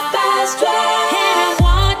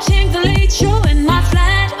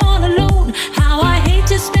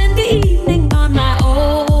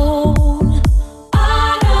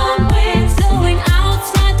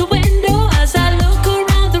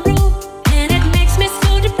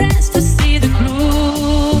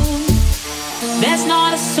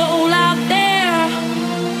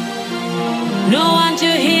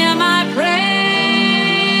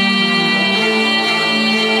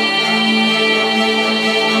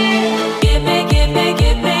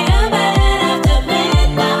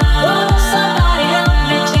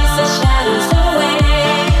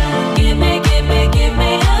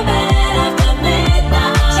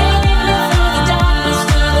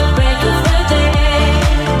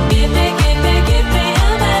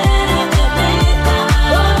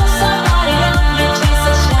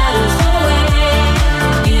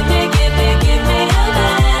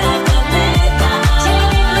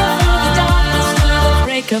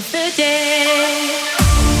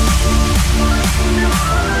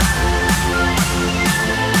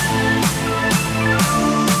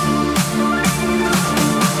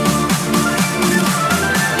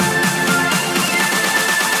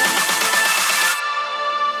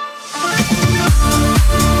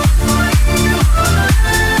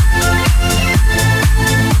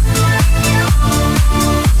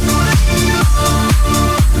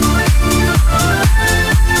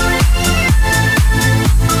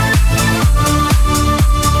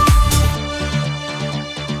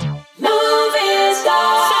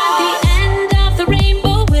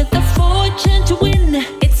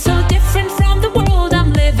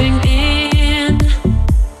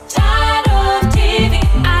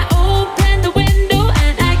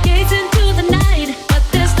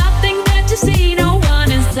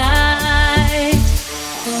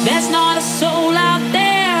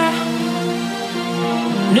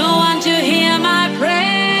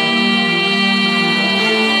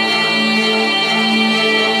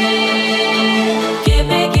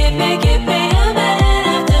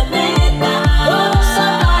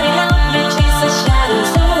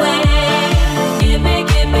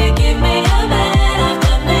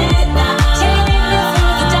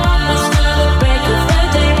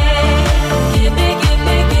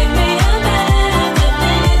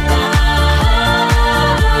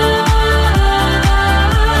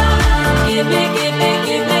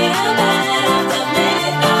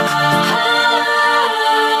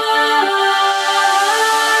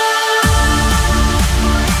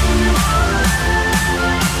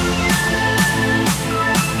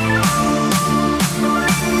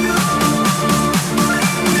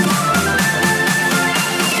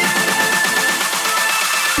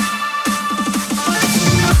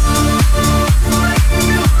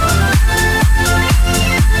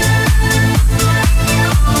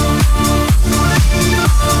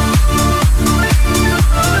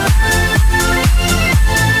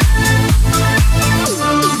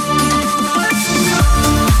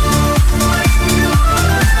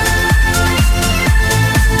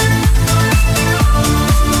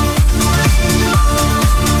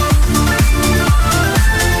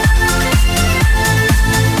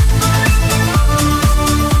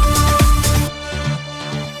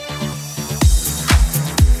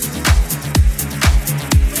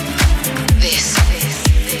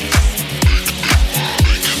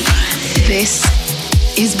 This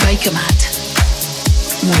is Bakermat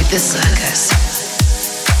with the Circus.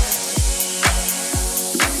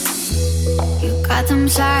 You got them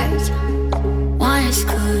sides, one is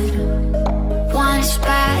good, one is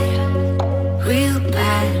bad, real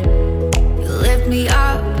bad. You lift me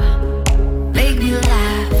up, make me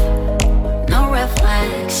laugh, no red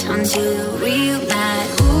flags until you're real mad.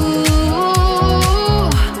 Ooh,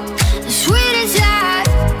 the sweetest lies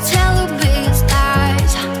tell the biggest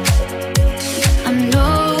lies. I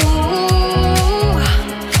know,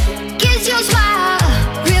 guess your smile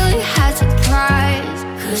really has a price,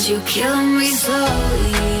 'cause you're killing me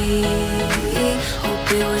slowly.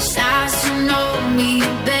 Hope it was nice to know me,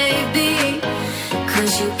 baby,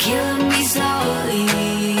 'cause you're killing me slowly.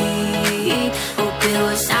 Hope it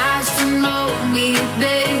was nice to know me,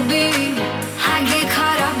 baby. I get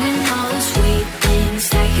caught up in all the sweet things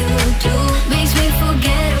that you do. Makes me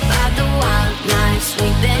forget about the wild nights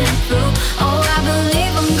we've been through. Oh, I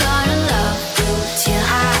believe I'm gonna love you till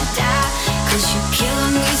I die, 'cause you're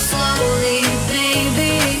killing me slowly,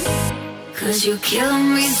 baby, 'cause you're killing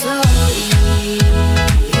me slowly.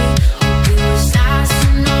 Hope it was nice to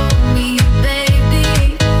know me, baby,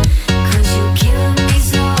 'cause you're killing me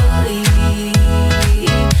slowly.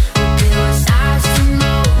 Hope it was nice to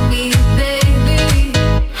know me, baby.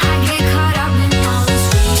 I get caught up in all the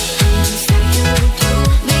sweet things that you do.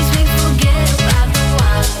 Makes me forget about the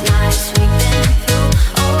wild nights we've been through.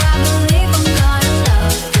 Oh, I believe I'm gonna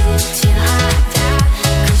love you till I die,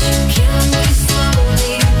 'cause you're killing me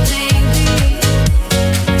slowly, baby.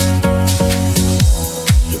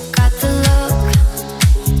 You got the look,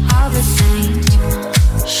 all the things.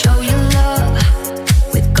 Show your love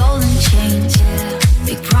with golden chains, yeah.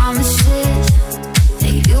 Big promises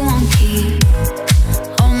that you won't keep.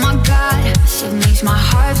 Oh my God, it makes my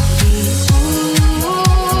heart beat.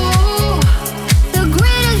 Ooh, the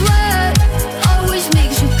greatest word always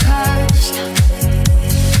makes you cursed.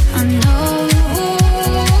 I know,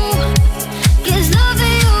 'cause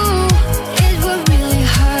loving you is what really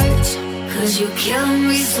hurts, 'cause you're killing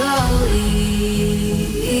me slowly.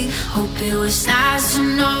 Hope it was nice to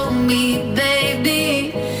know me, baby,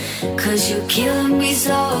 'cause you're killing me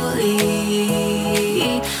slowly.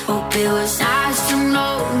 Hope it was nice to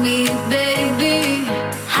know me, baby.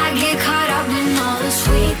 I get caught up in all the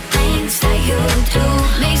sweet things that you do.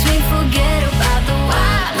 Makes me forget about the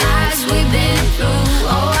wild nights we've been through.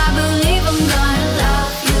 Oh, I believe I'm gonna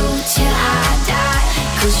love you till I die,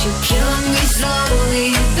 'cause you're killing me slowly,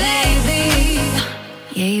 baby.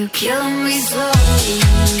 Yeah, you're killing me slowly.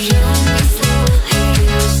 Killing me slowly. It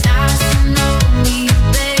was nice to know me,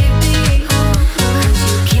 baby, 'cause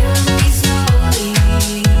you're killing me slowly.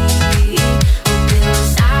 Hope it was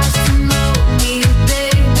nice to know me,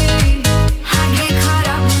 baby. I get caught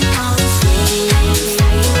up in all the sweet things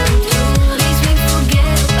that you do. Makes me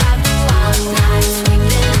forget about the wild nights we've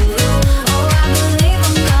been through. Oh, I believe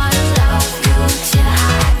I'm gonna love you till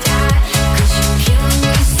I die, 'cause you're killing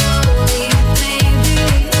me slowly, baby.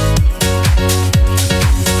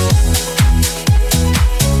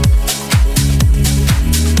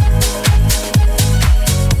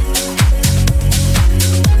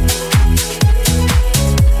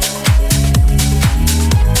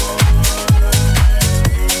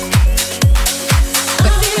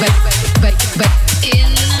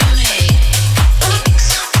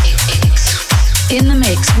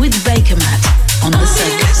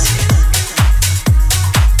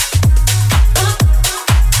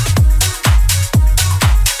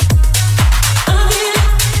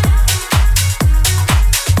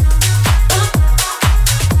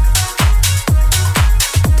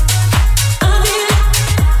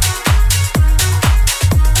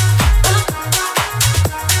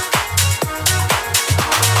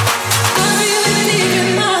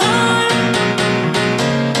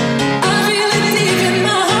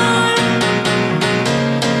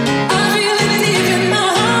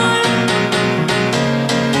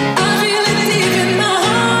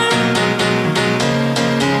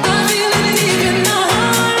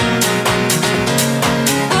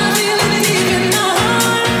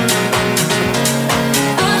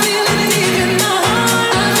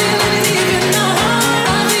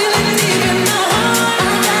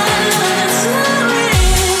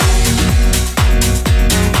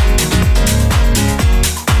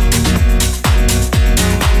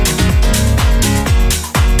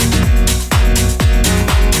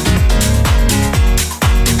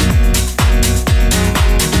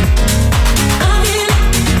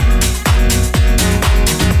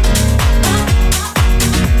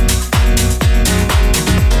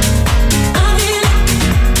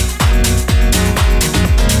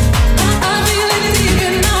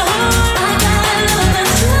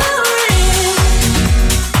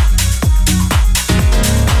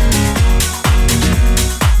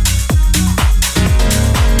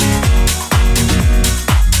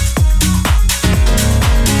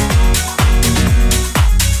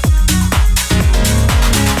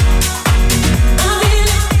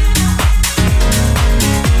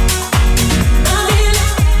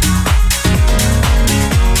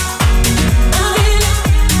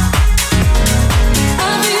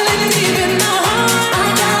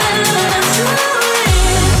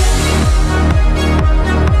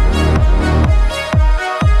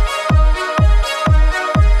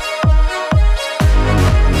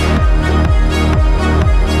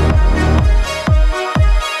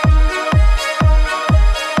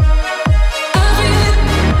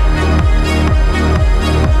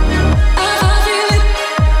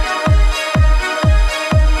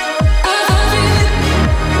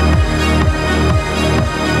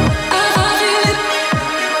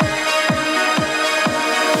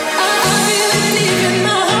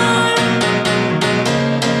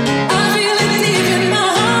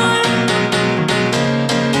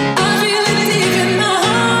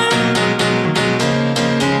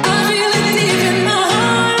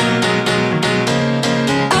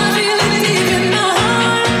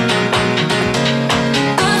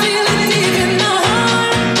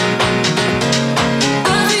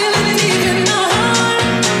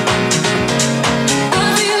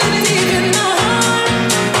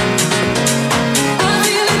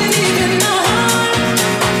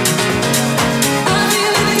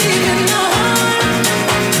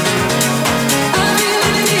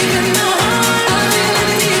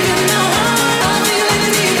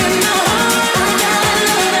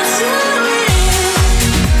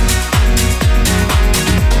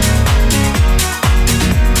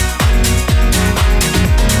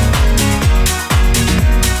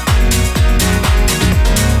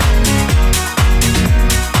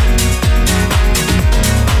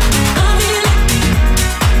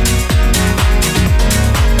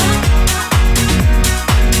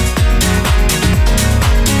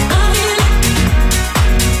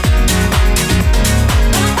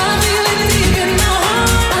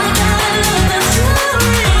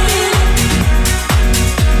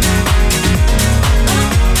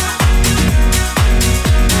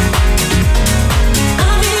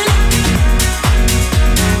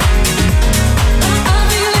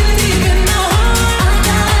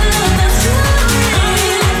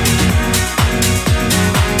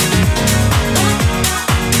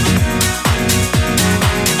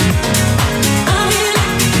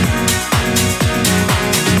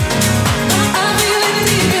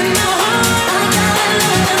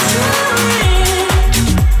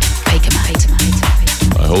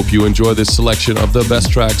 hope you enjoy this selection of the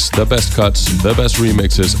best tracks, the best cuts, the best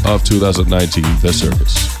remixes of 2019 The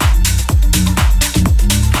Circus.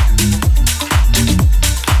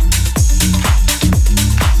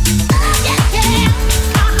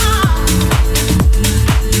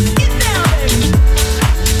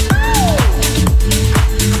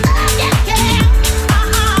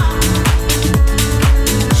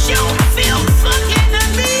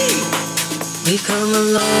 We've come a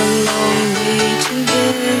long, long way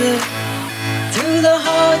together, through the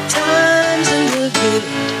hard times and the good.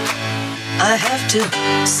 I have to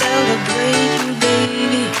celebrate you,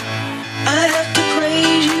 baby. I have to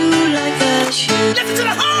praise you like I should. Listen to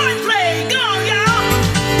the horn play, go on, y'all.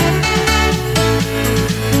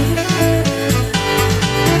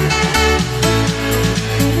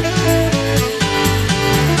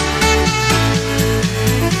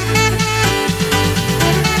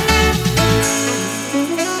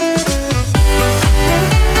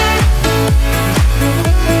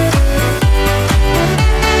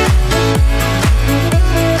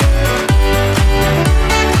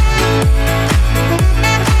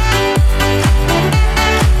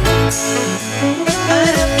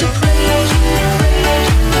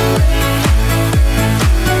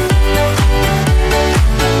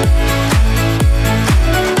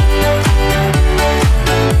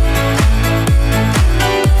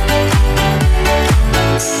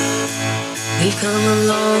 We've come a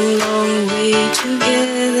long, long way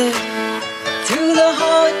together, through the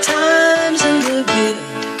hard times and the good.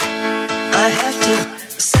 I have to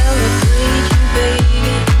celebrate you,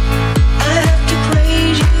 baby. I have to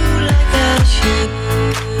praise you like I should.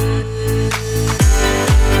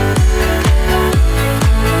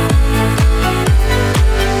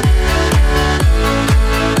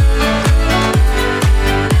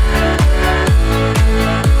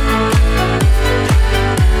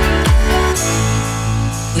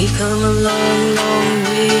 We've come a long, long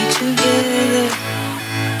way together,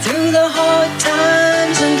 through the hard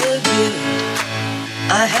times and the good.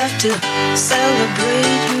 I have to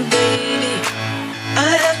celebrate you, baby.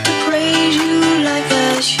 I have to praise you like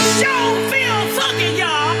I should. Show feel funky,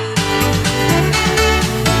 y'all.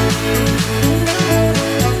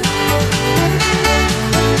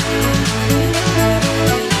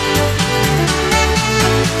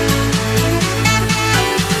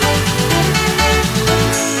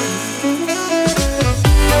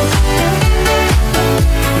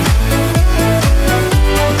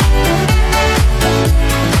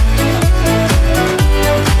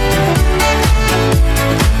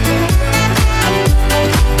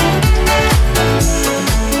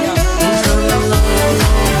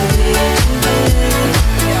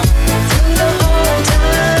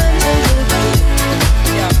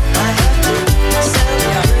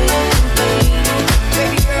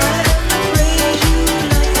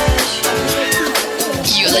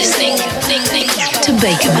 To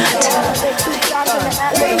Bakermat.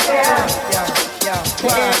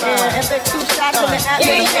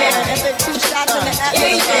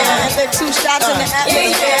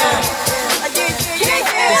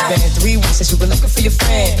 It's been 3 weeks since you were looking for your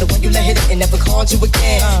friend, the one you let hit it and never called you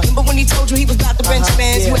again. Remember when he told you he was about to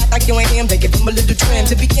Benjamins? You act like you ain't him, they give him a little trim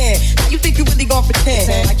to begin. Now you think you really gon'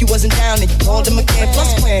 pretend like you wasn't down and you called him again.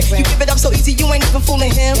 Plus when you give it up so easy, you ain't even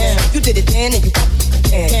fooling him. You did it then and you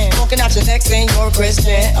walking out your neck saying you're a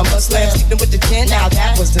Christian, a Muslim, sleeping with the gin. Now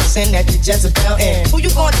that was the sin that you Jezebel in. Who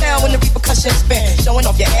you going down when the repercussions spin? Showing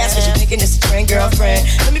off your ass cause you thinking it's a trend, girlfriend.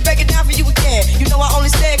 Let me break it down for you again. You know I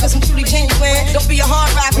only say it cause I'm truly genuine. Don't be a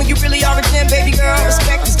hard rock when you really are a gem, baby girl.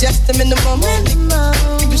 Respect is just the minimum.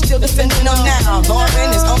 You still defending them now.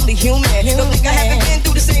 Lauren is only human. Don't think I haven't been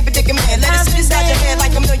through the same predicament. Let it sit inside your head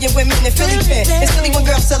like a million women in Philly pen. It's silly when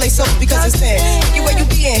girls sell they soul because it's thin. You where you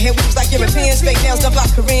be in here, we was like Europeans, fake nails done by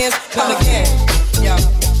Koreans. Come again, yeah.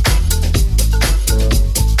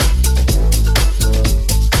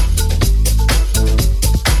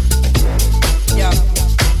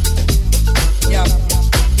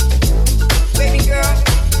 Baby girl.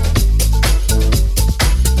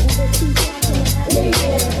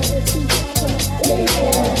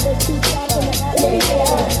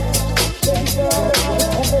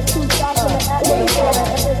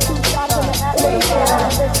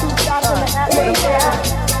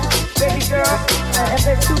 Baby girl, and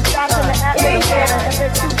there's 2 shots in the hat, and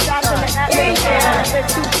there's 2 shots in the hat, and there's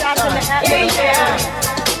 2 shots in the hat,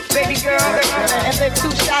 baby girl, and there's 2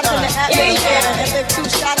 shots in the hat, and there's 2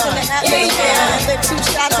 shots in the hat, and there's 2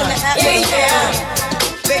 shots in the hat,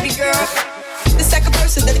 baby girl. The second verse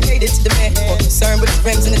lyrics are dedicated to the man more concerned with his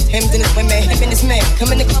rims and his Hims and his women. Him and his men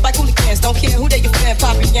come in the club like hooligans. Don't care who they your fan,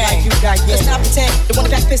 poppin' gang. Let's not pretend. The one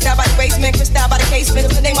that pissed out by the basement, crissed out by the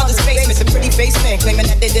casement. The name of the basement, the pretty basement, claiming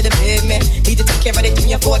that they did a bid, man. Need to take care of their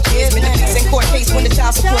 3 and 4 kids. Been a case in court case when the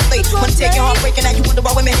child support late. Wanna take your heart breaking out, you wonder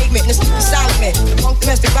why women hate men. And sleep silent man. The punk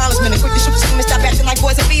domestic violence man. Quick to shoot the scheme and stop acting like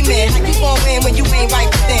boys and female. How you gon' win when you ain't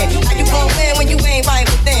right within? How you gon' win when you ain't right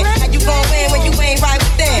within? How you gon' win when you ain't right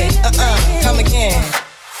within? Come again.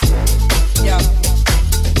 Yeah.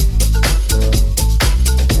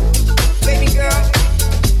 Baby girl.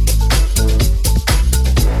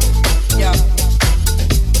 Yeah.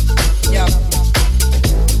 Yeah.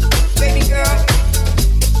 Baby girl.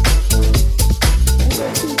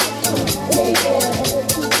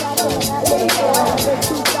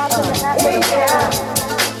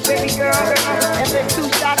 Baby girl, and then 2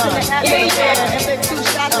 shots in the hat, and then 2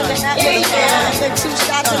 shots in the hat, and then 2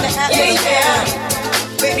 shots in the hat,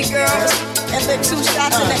 baby girl, and then 2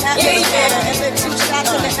 shots in the hat, and then 2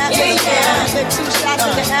 shots in the hat, and then 2 shots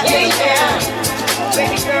in the hat, baby girl,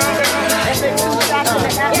 and then 2 shots in the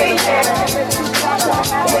hat, and then 2 shots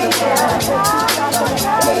in the hat,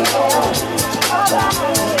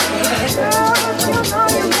 you know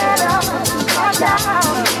you better calm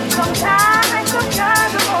down. Sometimes some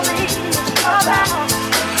girls are only about.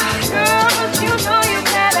 Girls, you know you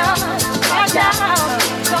better calm down.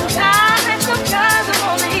 Sometimes some girls are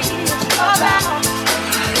only about.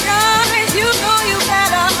 Girls, you know you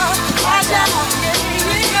better calm down.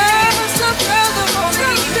 Girls, some girls are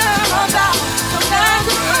only about. Sometimes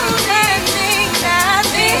some girls think that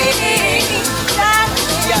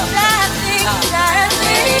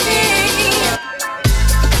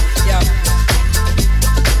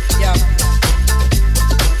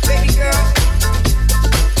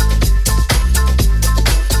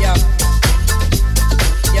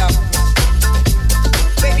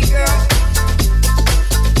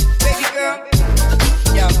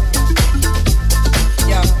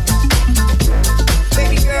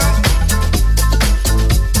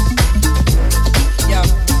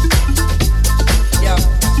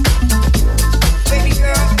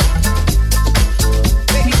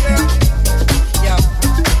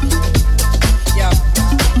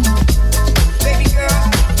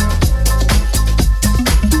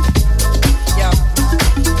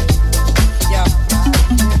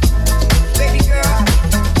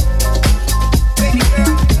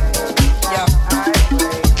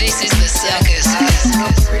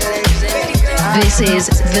This is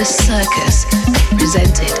The Circus,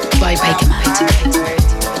 presented by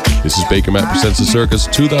Bakermat. This is Bakermat Presents The Circus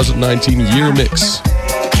 2019 Year Mix.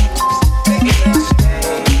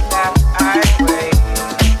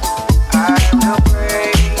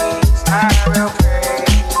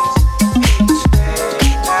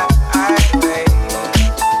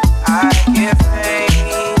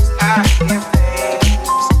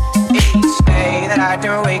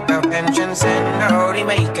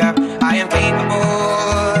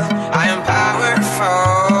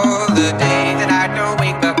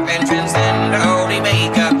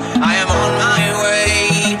 I am on my way.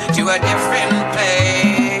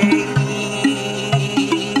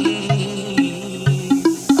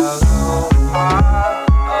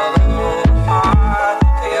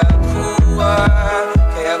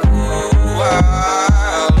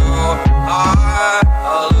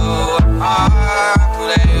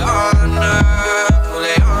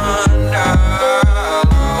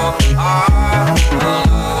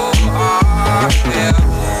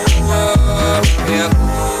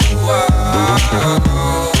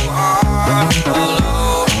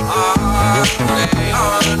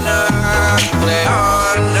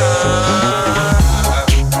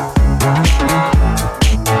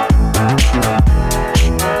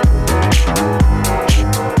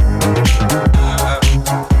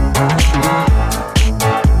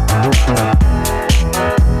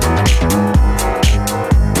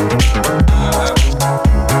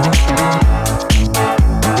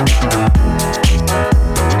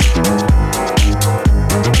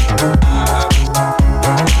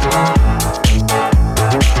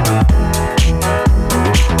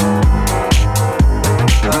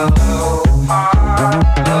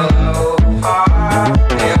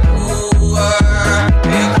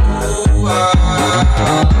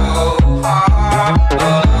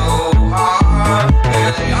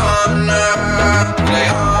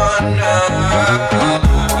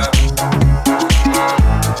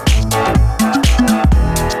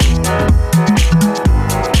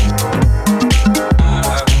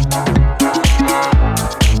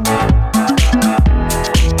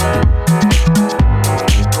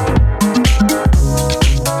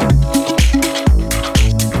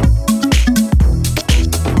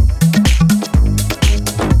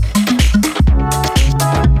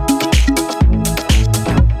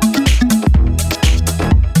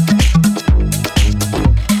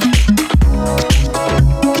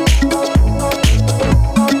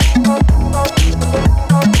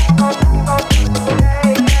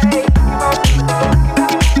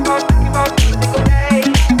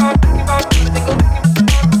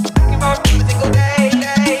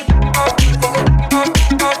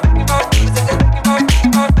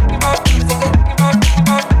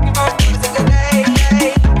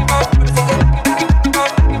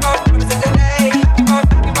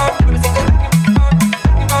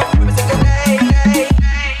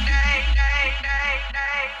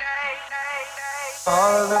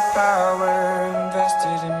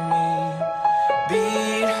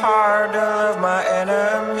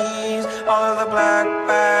 all the black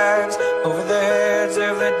bags over the heads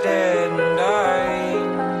of the dead and dying.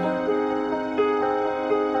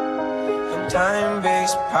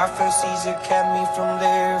 Time-based prophecies that kept me from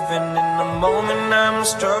living. In the moment I'm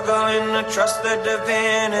struggling to trust the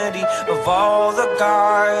divinity of all the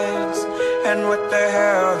gods and what the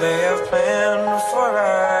hell they have planned for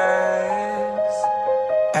us.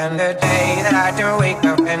 And the day that I do wake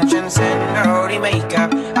up and transcend holy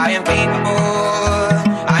makeup, I am capable,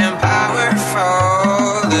 I am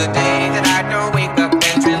powerful. The day that I do wake up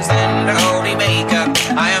and transcend holy makeup,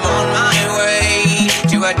 I am on my way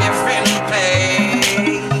to a different place.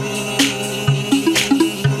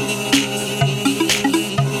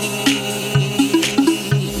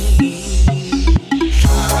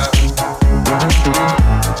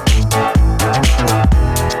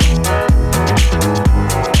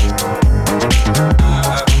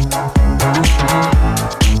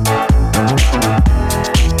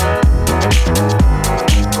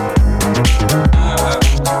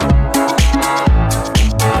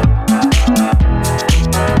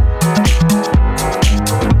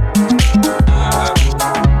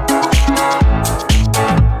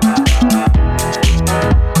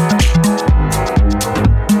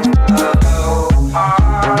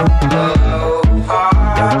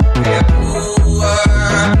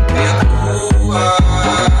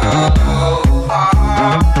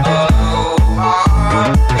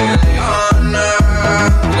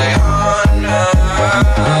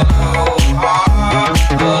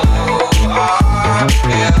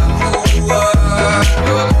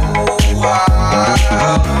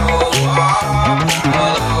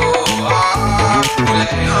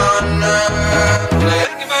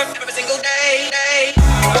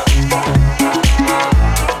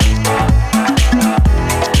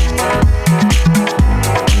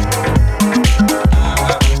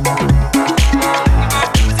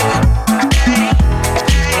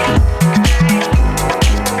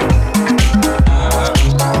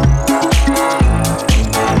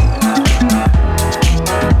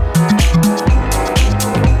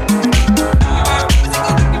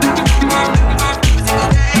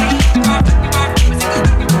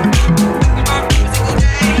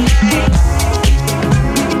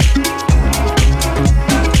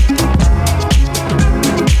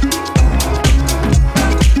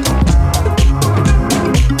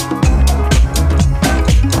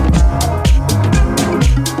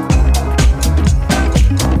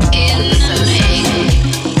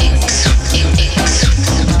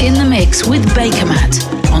 With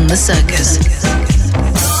Bakermat on the Circus.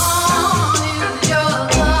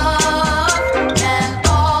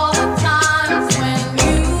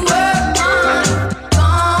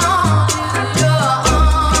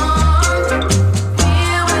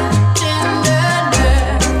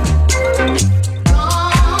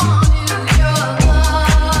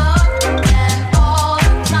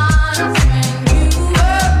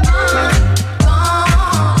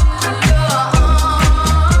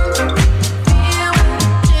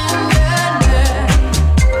 Tender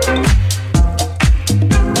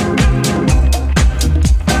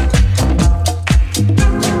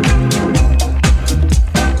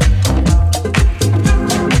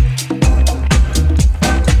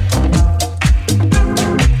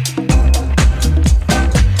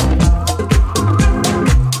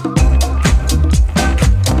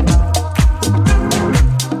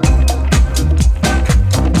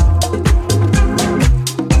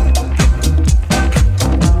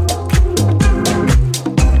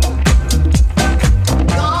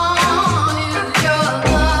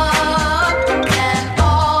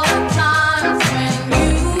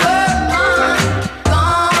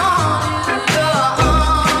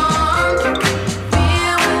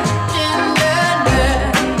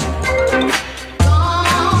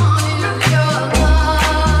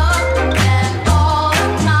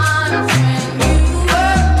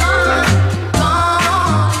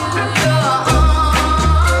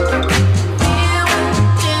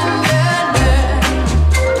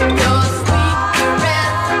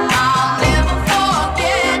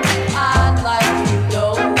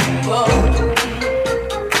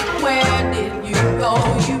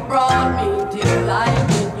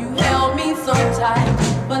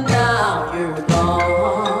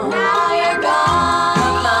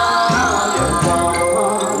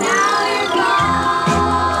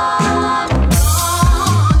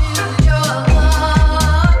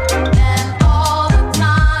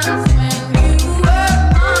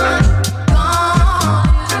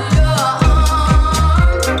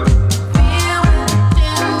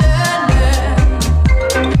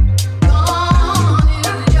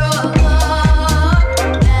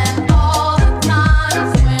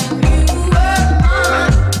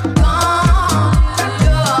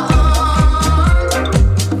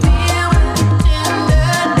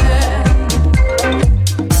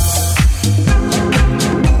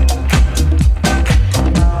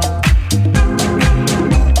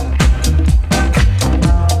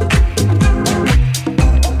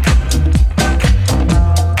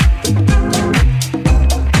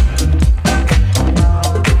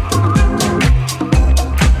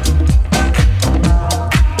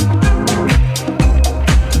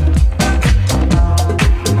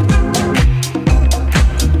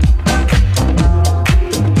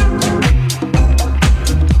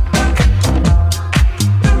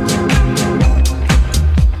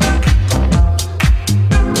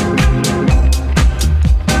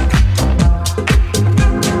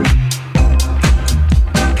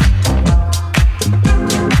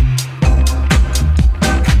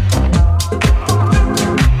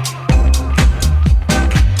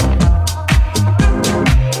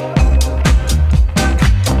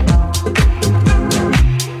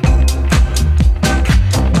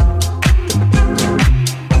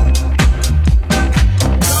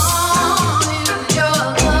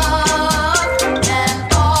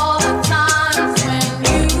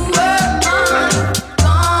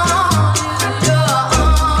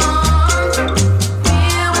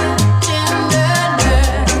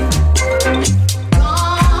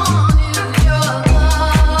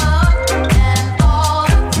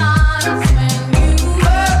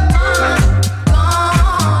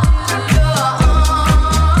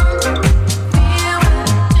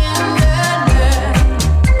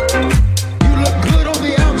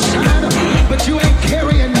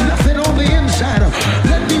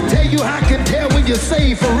you're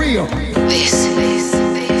saved for real.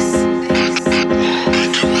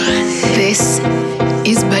 This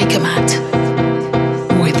is Bakermat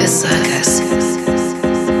with the Circus.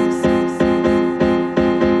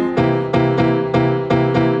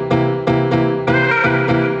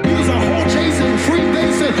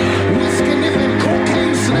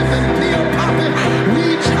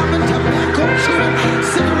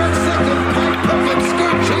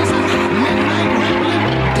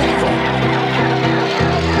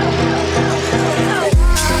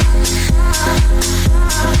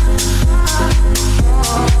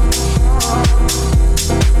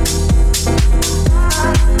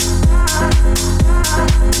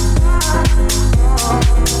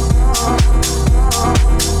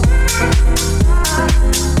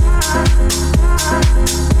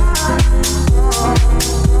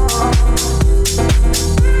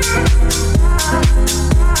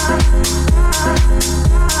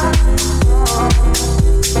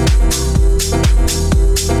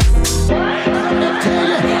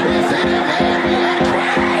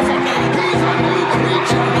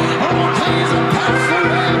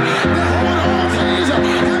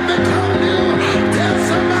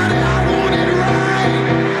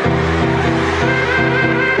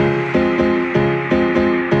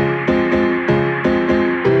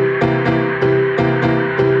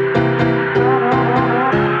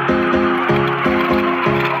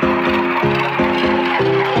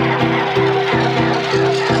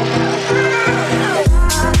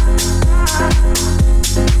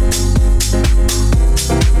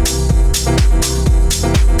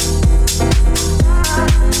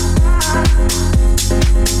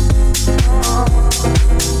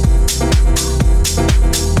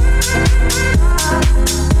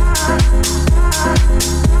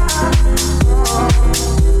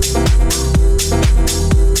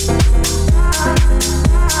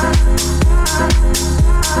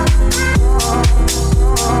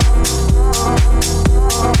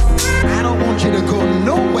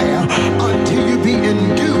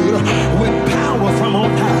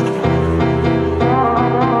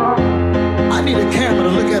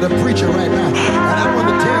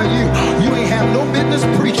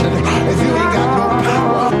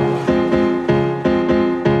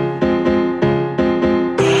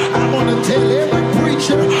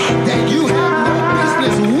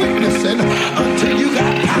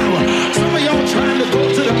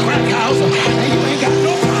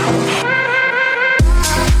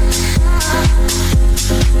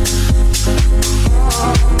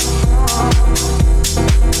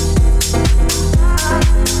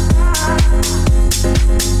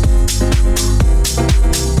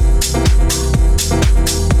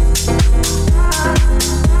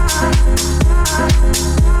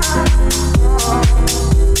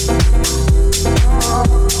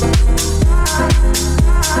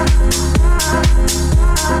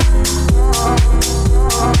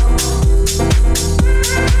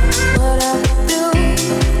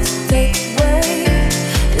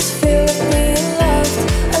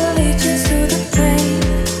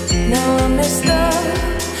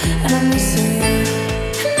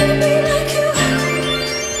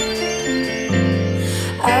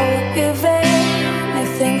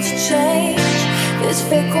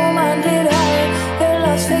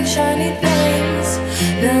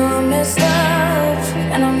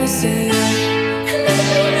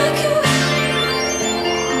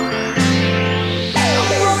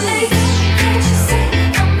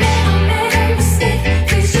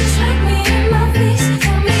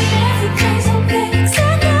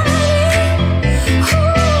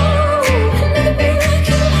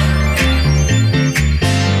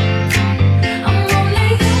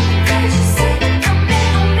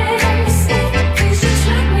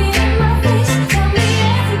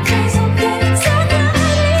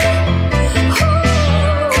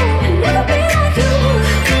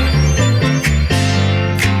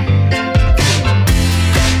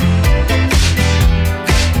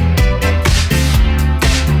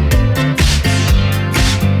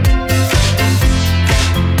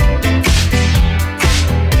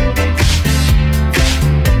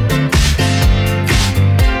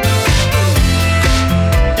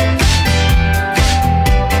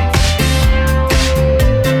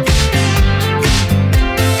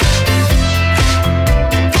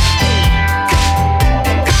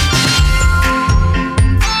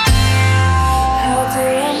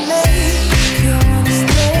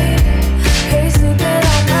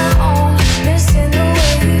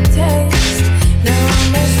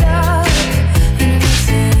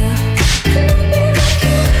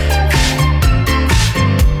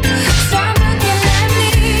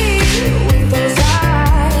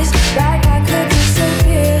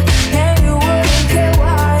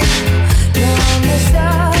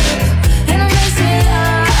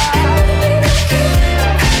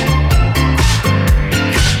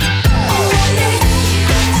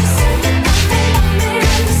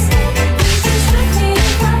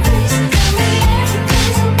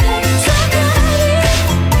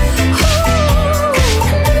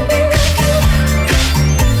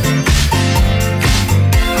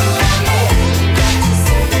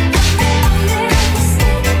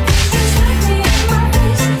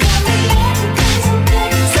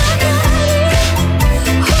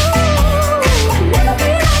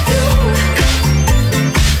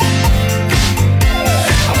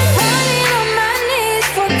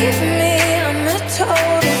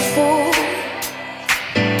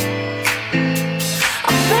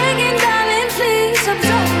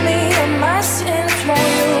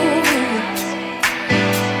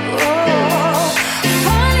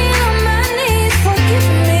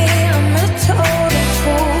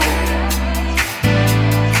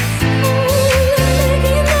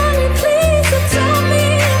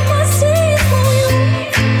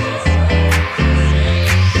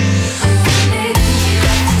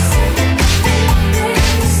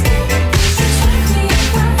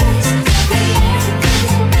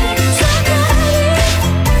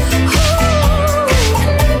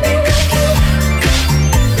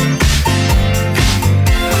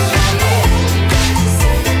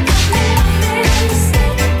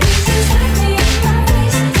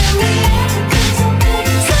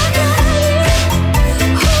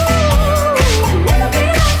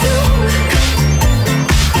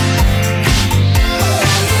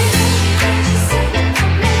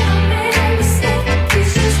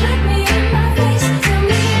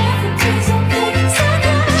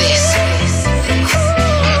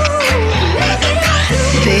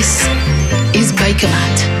 This is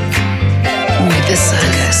Bakermat with the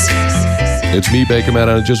Circus. It's me, Bakermat,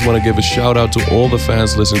 and I just want to give a shout out to all the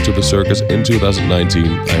fans listening to the Circus in 2019.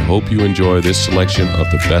 I hope you enjoy this selection of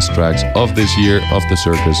the best tracks of this year of the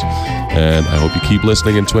Circus, and I hope you keep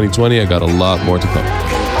listening in 2020. I got a lot more to come.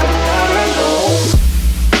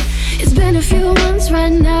 It's been a few months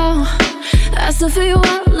right now. I still feel you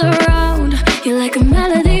all around. You're like a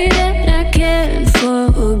melody that I can't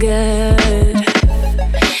forget.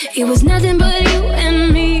 It was nothing but you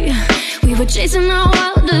and me. We were chasing our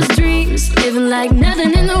wildest dreams, living like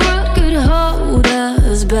nothing in the world could hold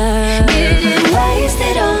us back. Getting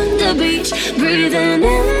wasted on the beach, breathing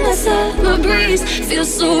in the summer breeze.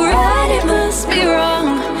 Feels so right, it must be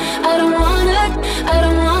wrong. I don't wanna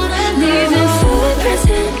leaving footprints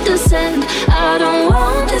in the sand. I don't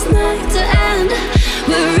want this night to end.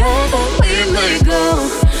 Wherever we may go,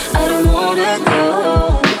 I don't wanna go.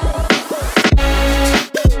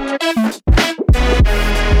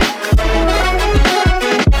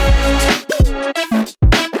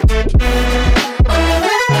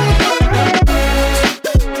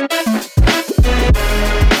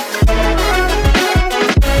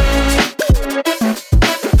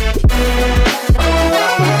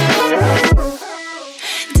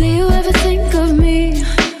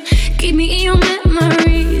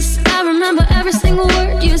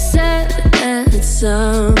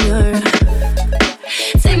 Summer,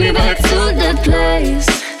 take me back to the place.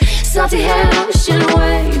 Salty hair, ocean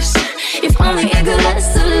waves. If only it could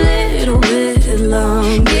last a little bit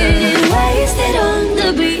longer. Getting wasted on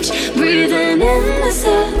the beach, breathing in the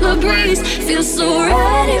summer breeze. Feels so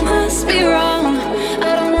right, it must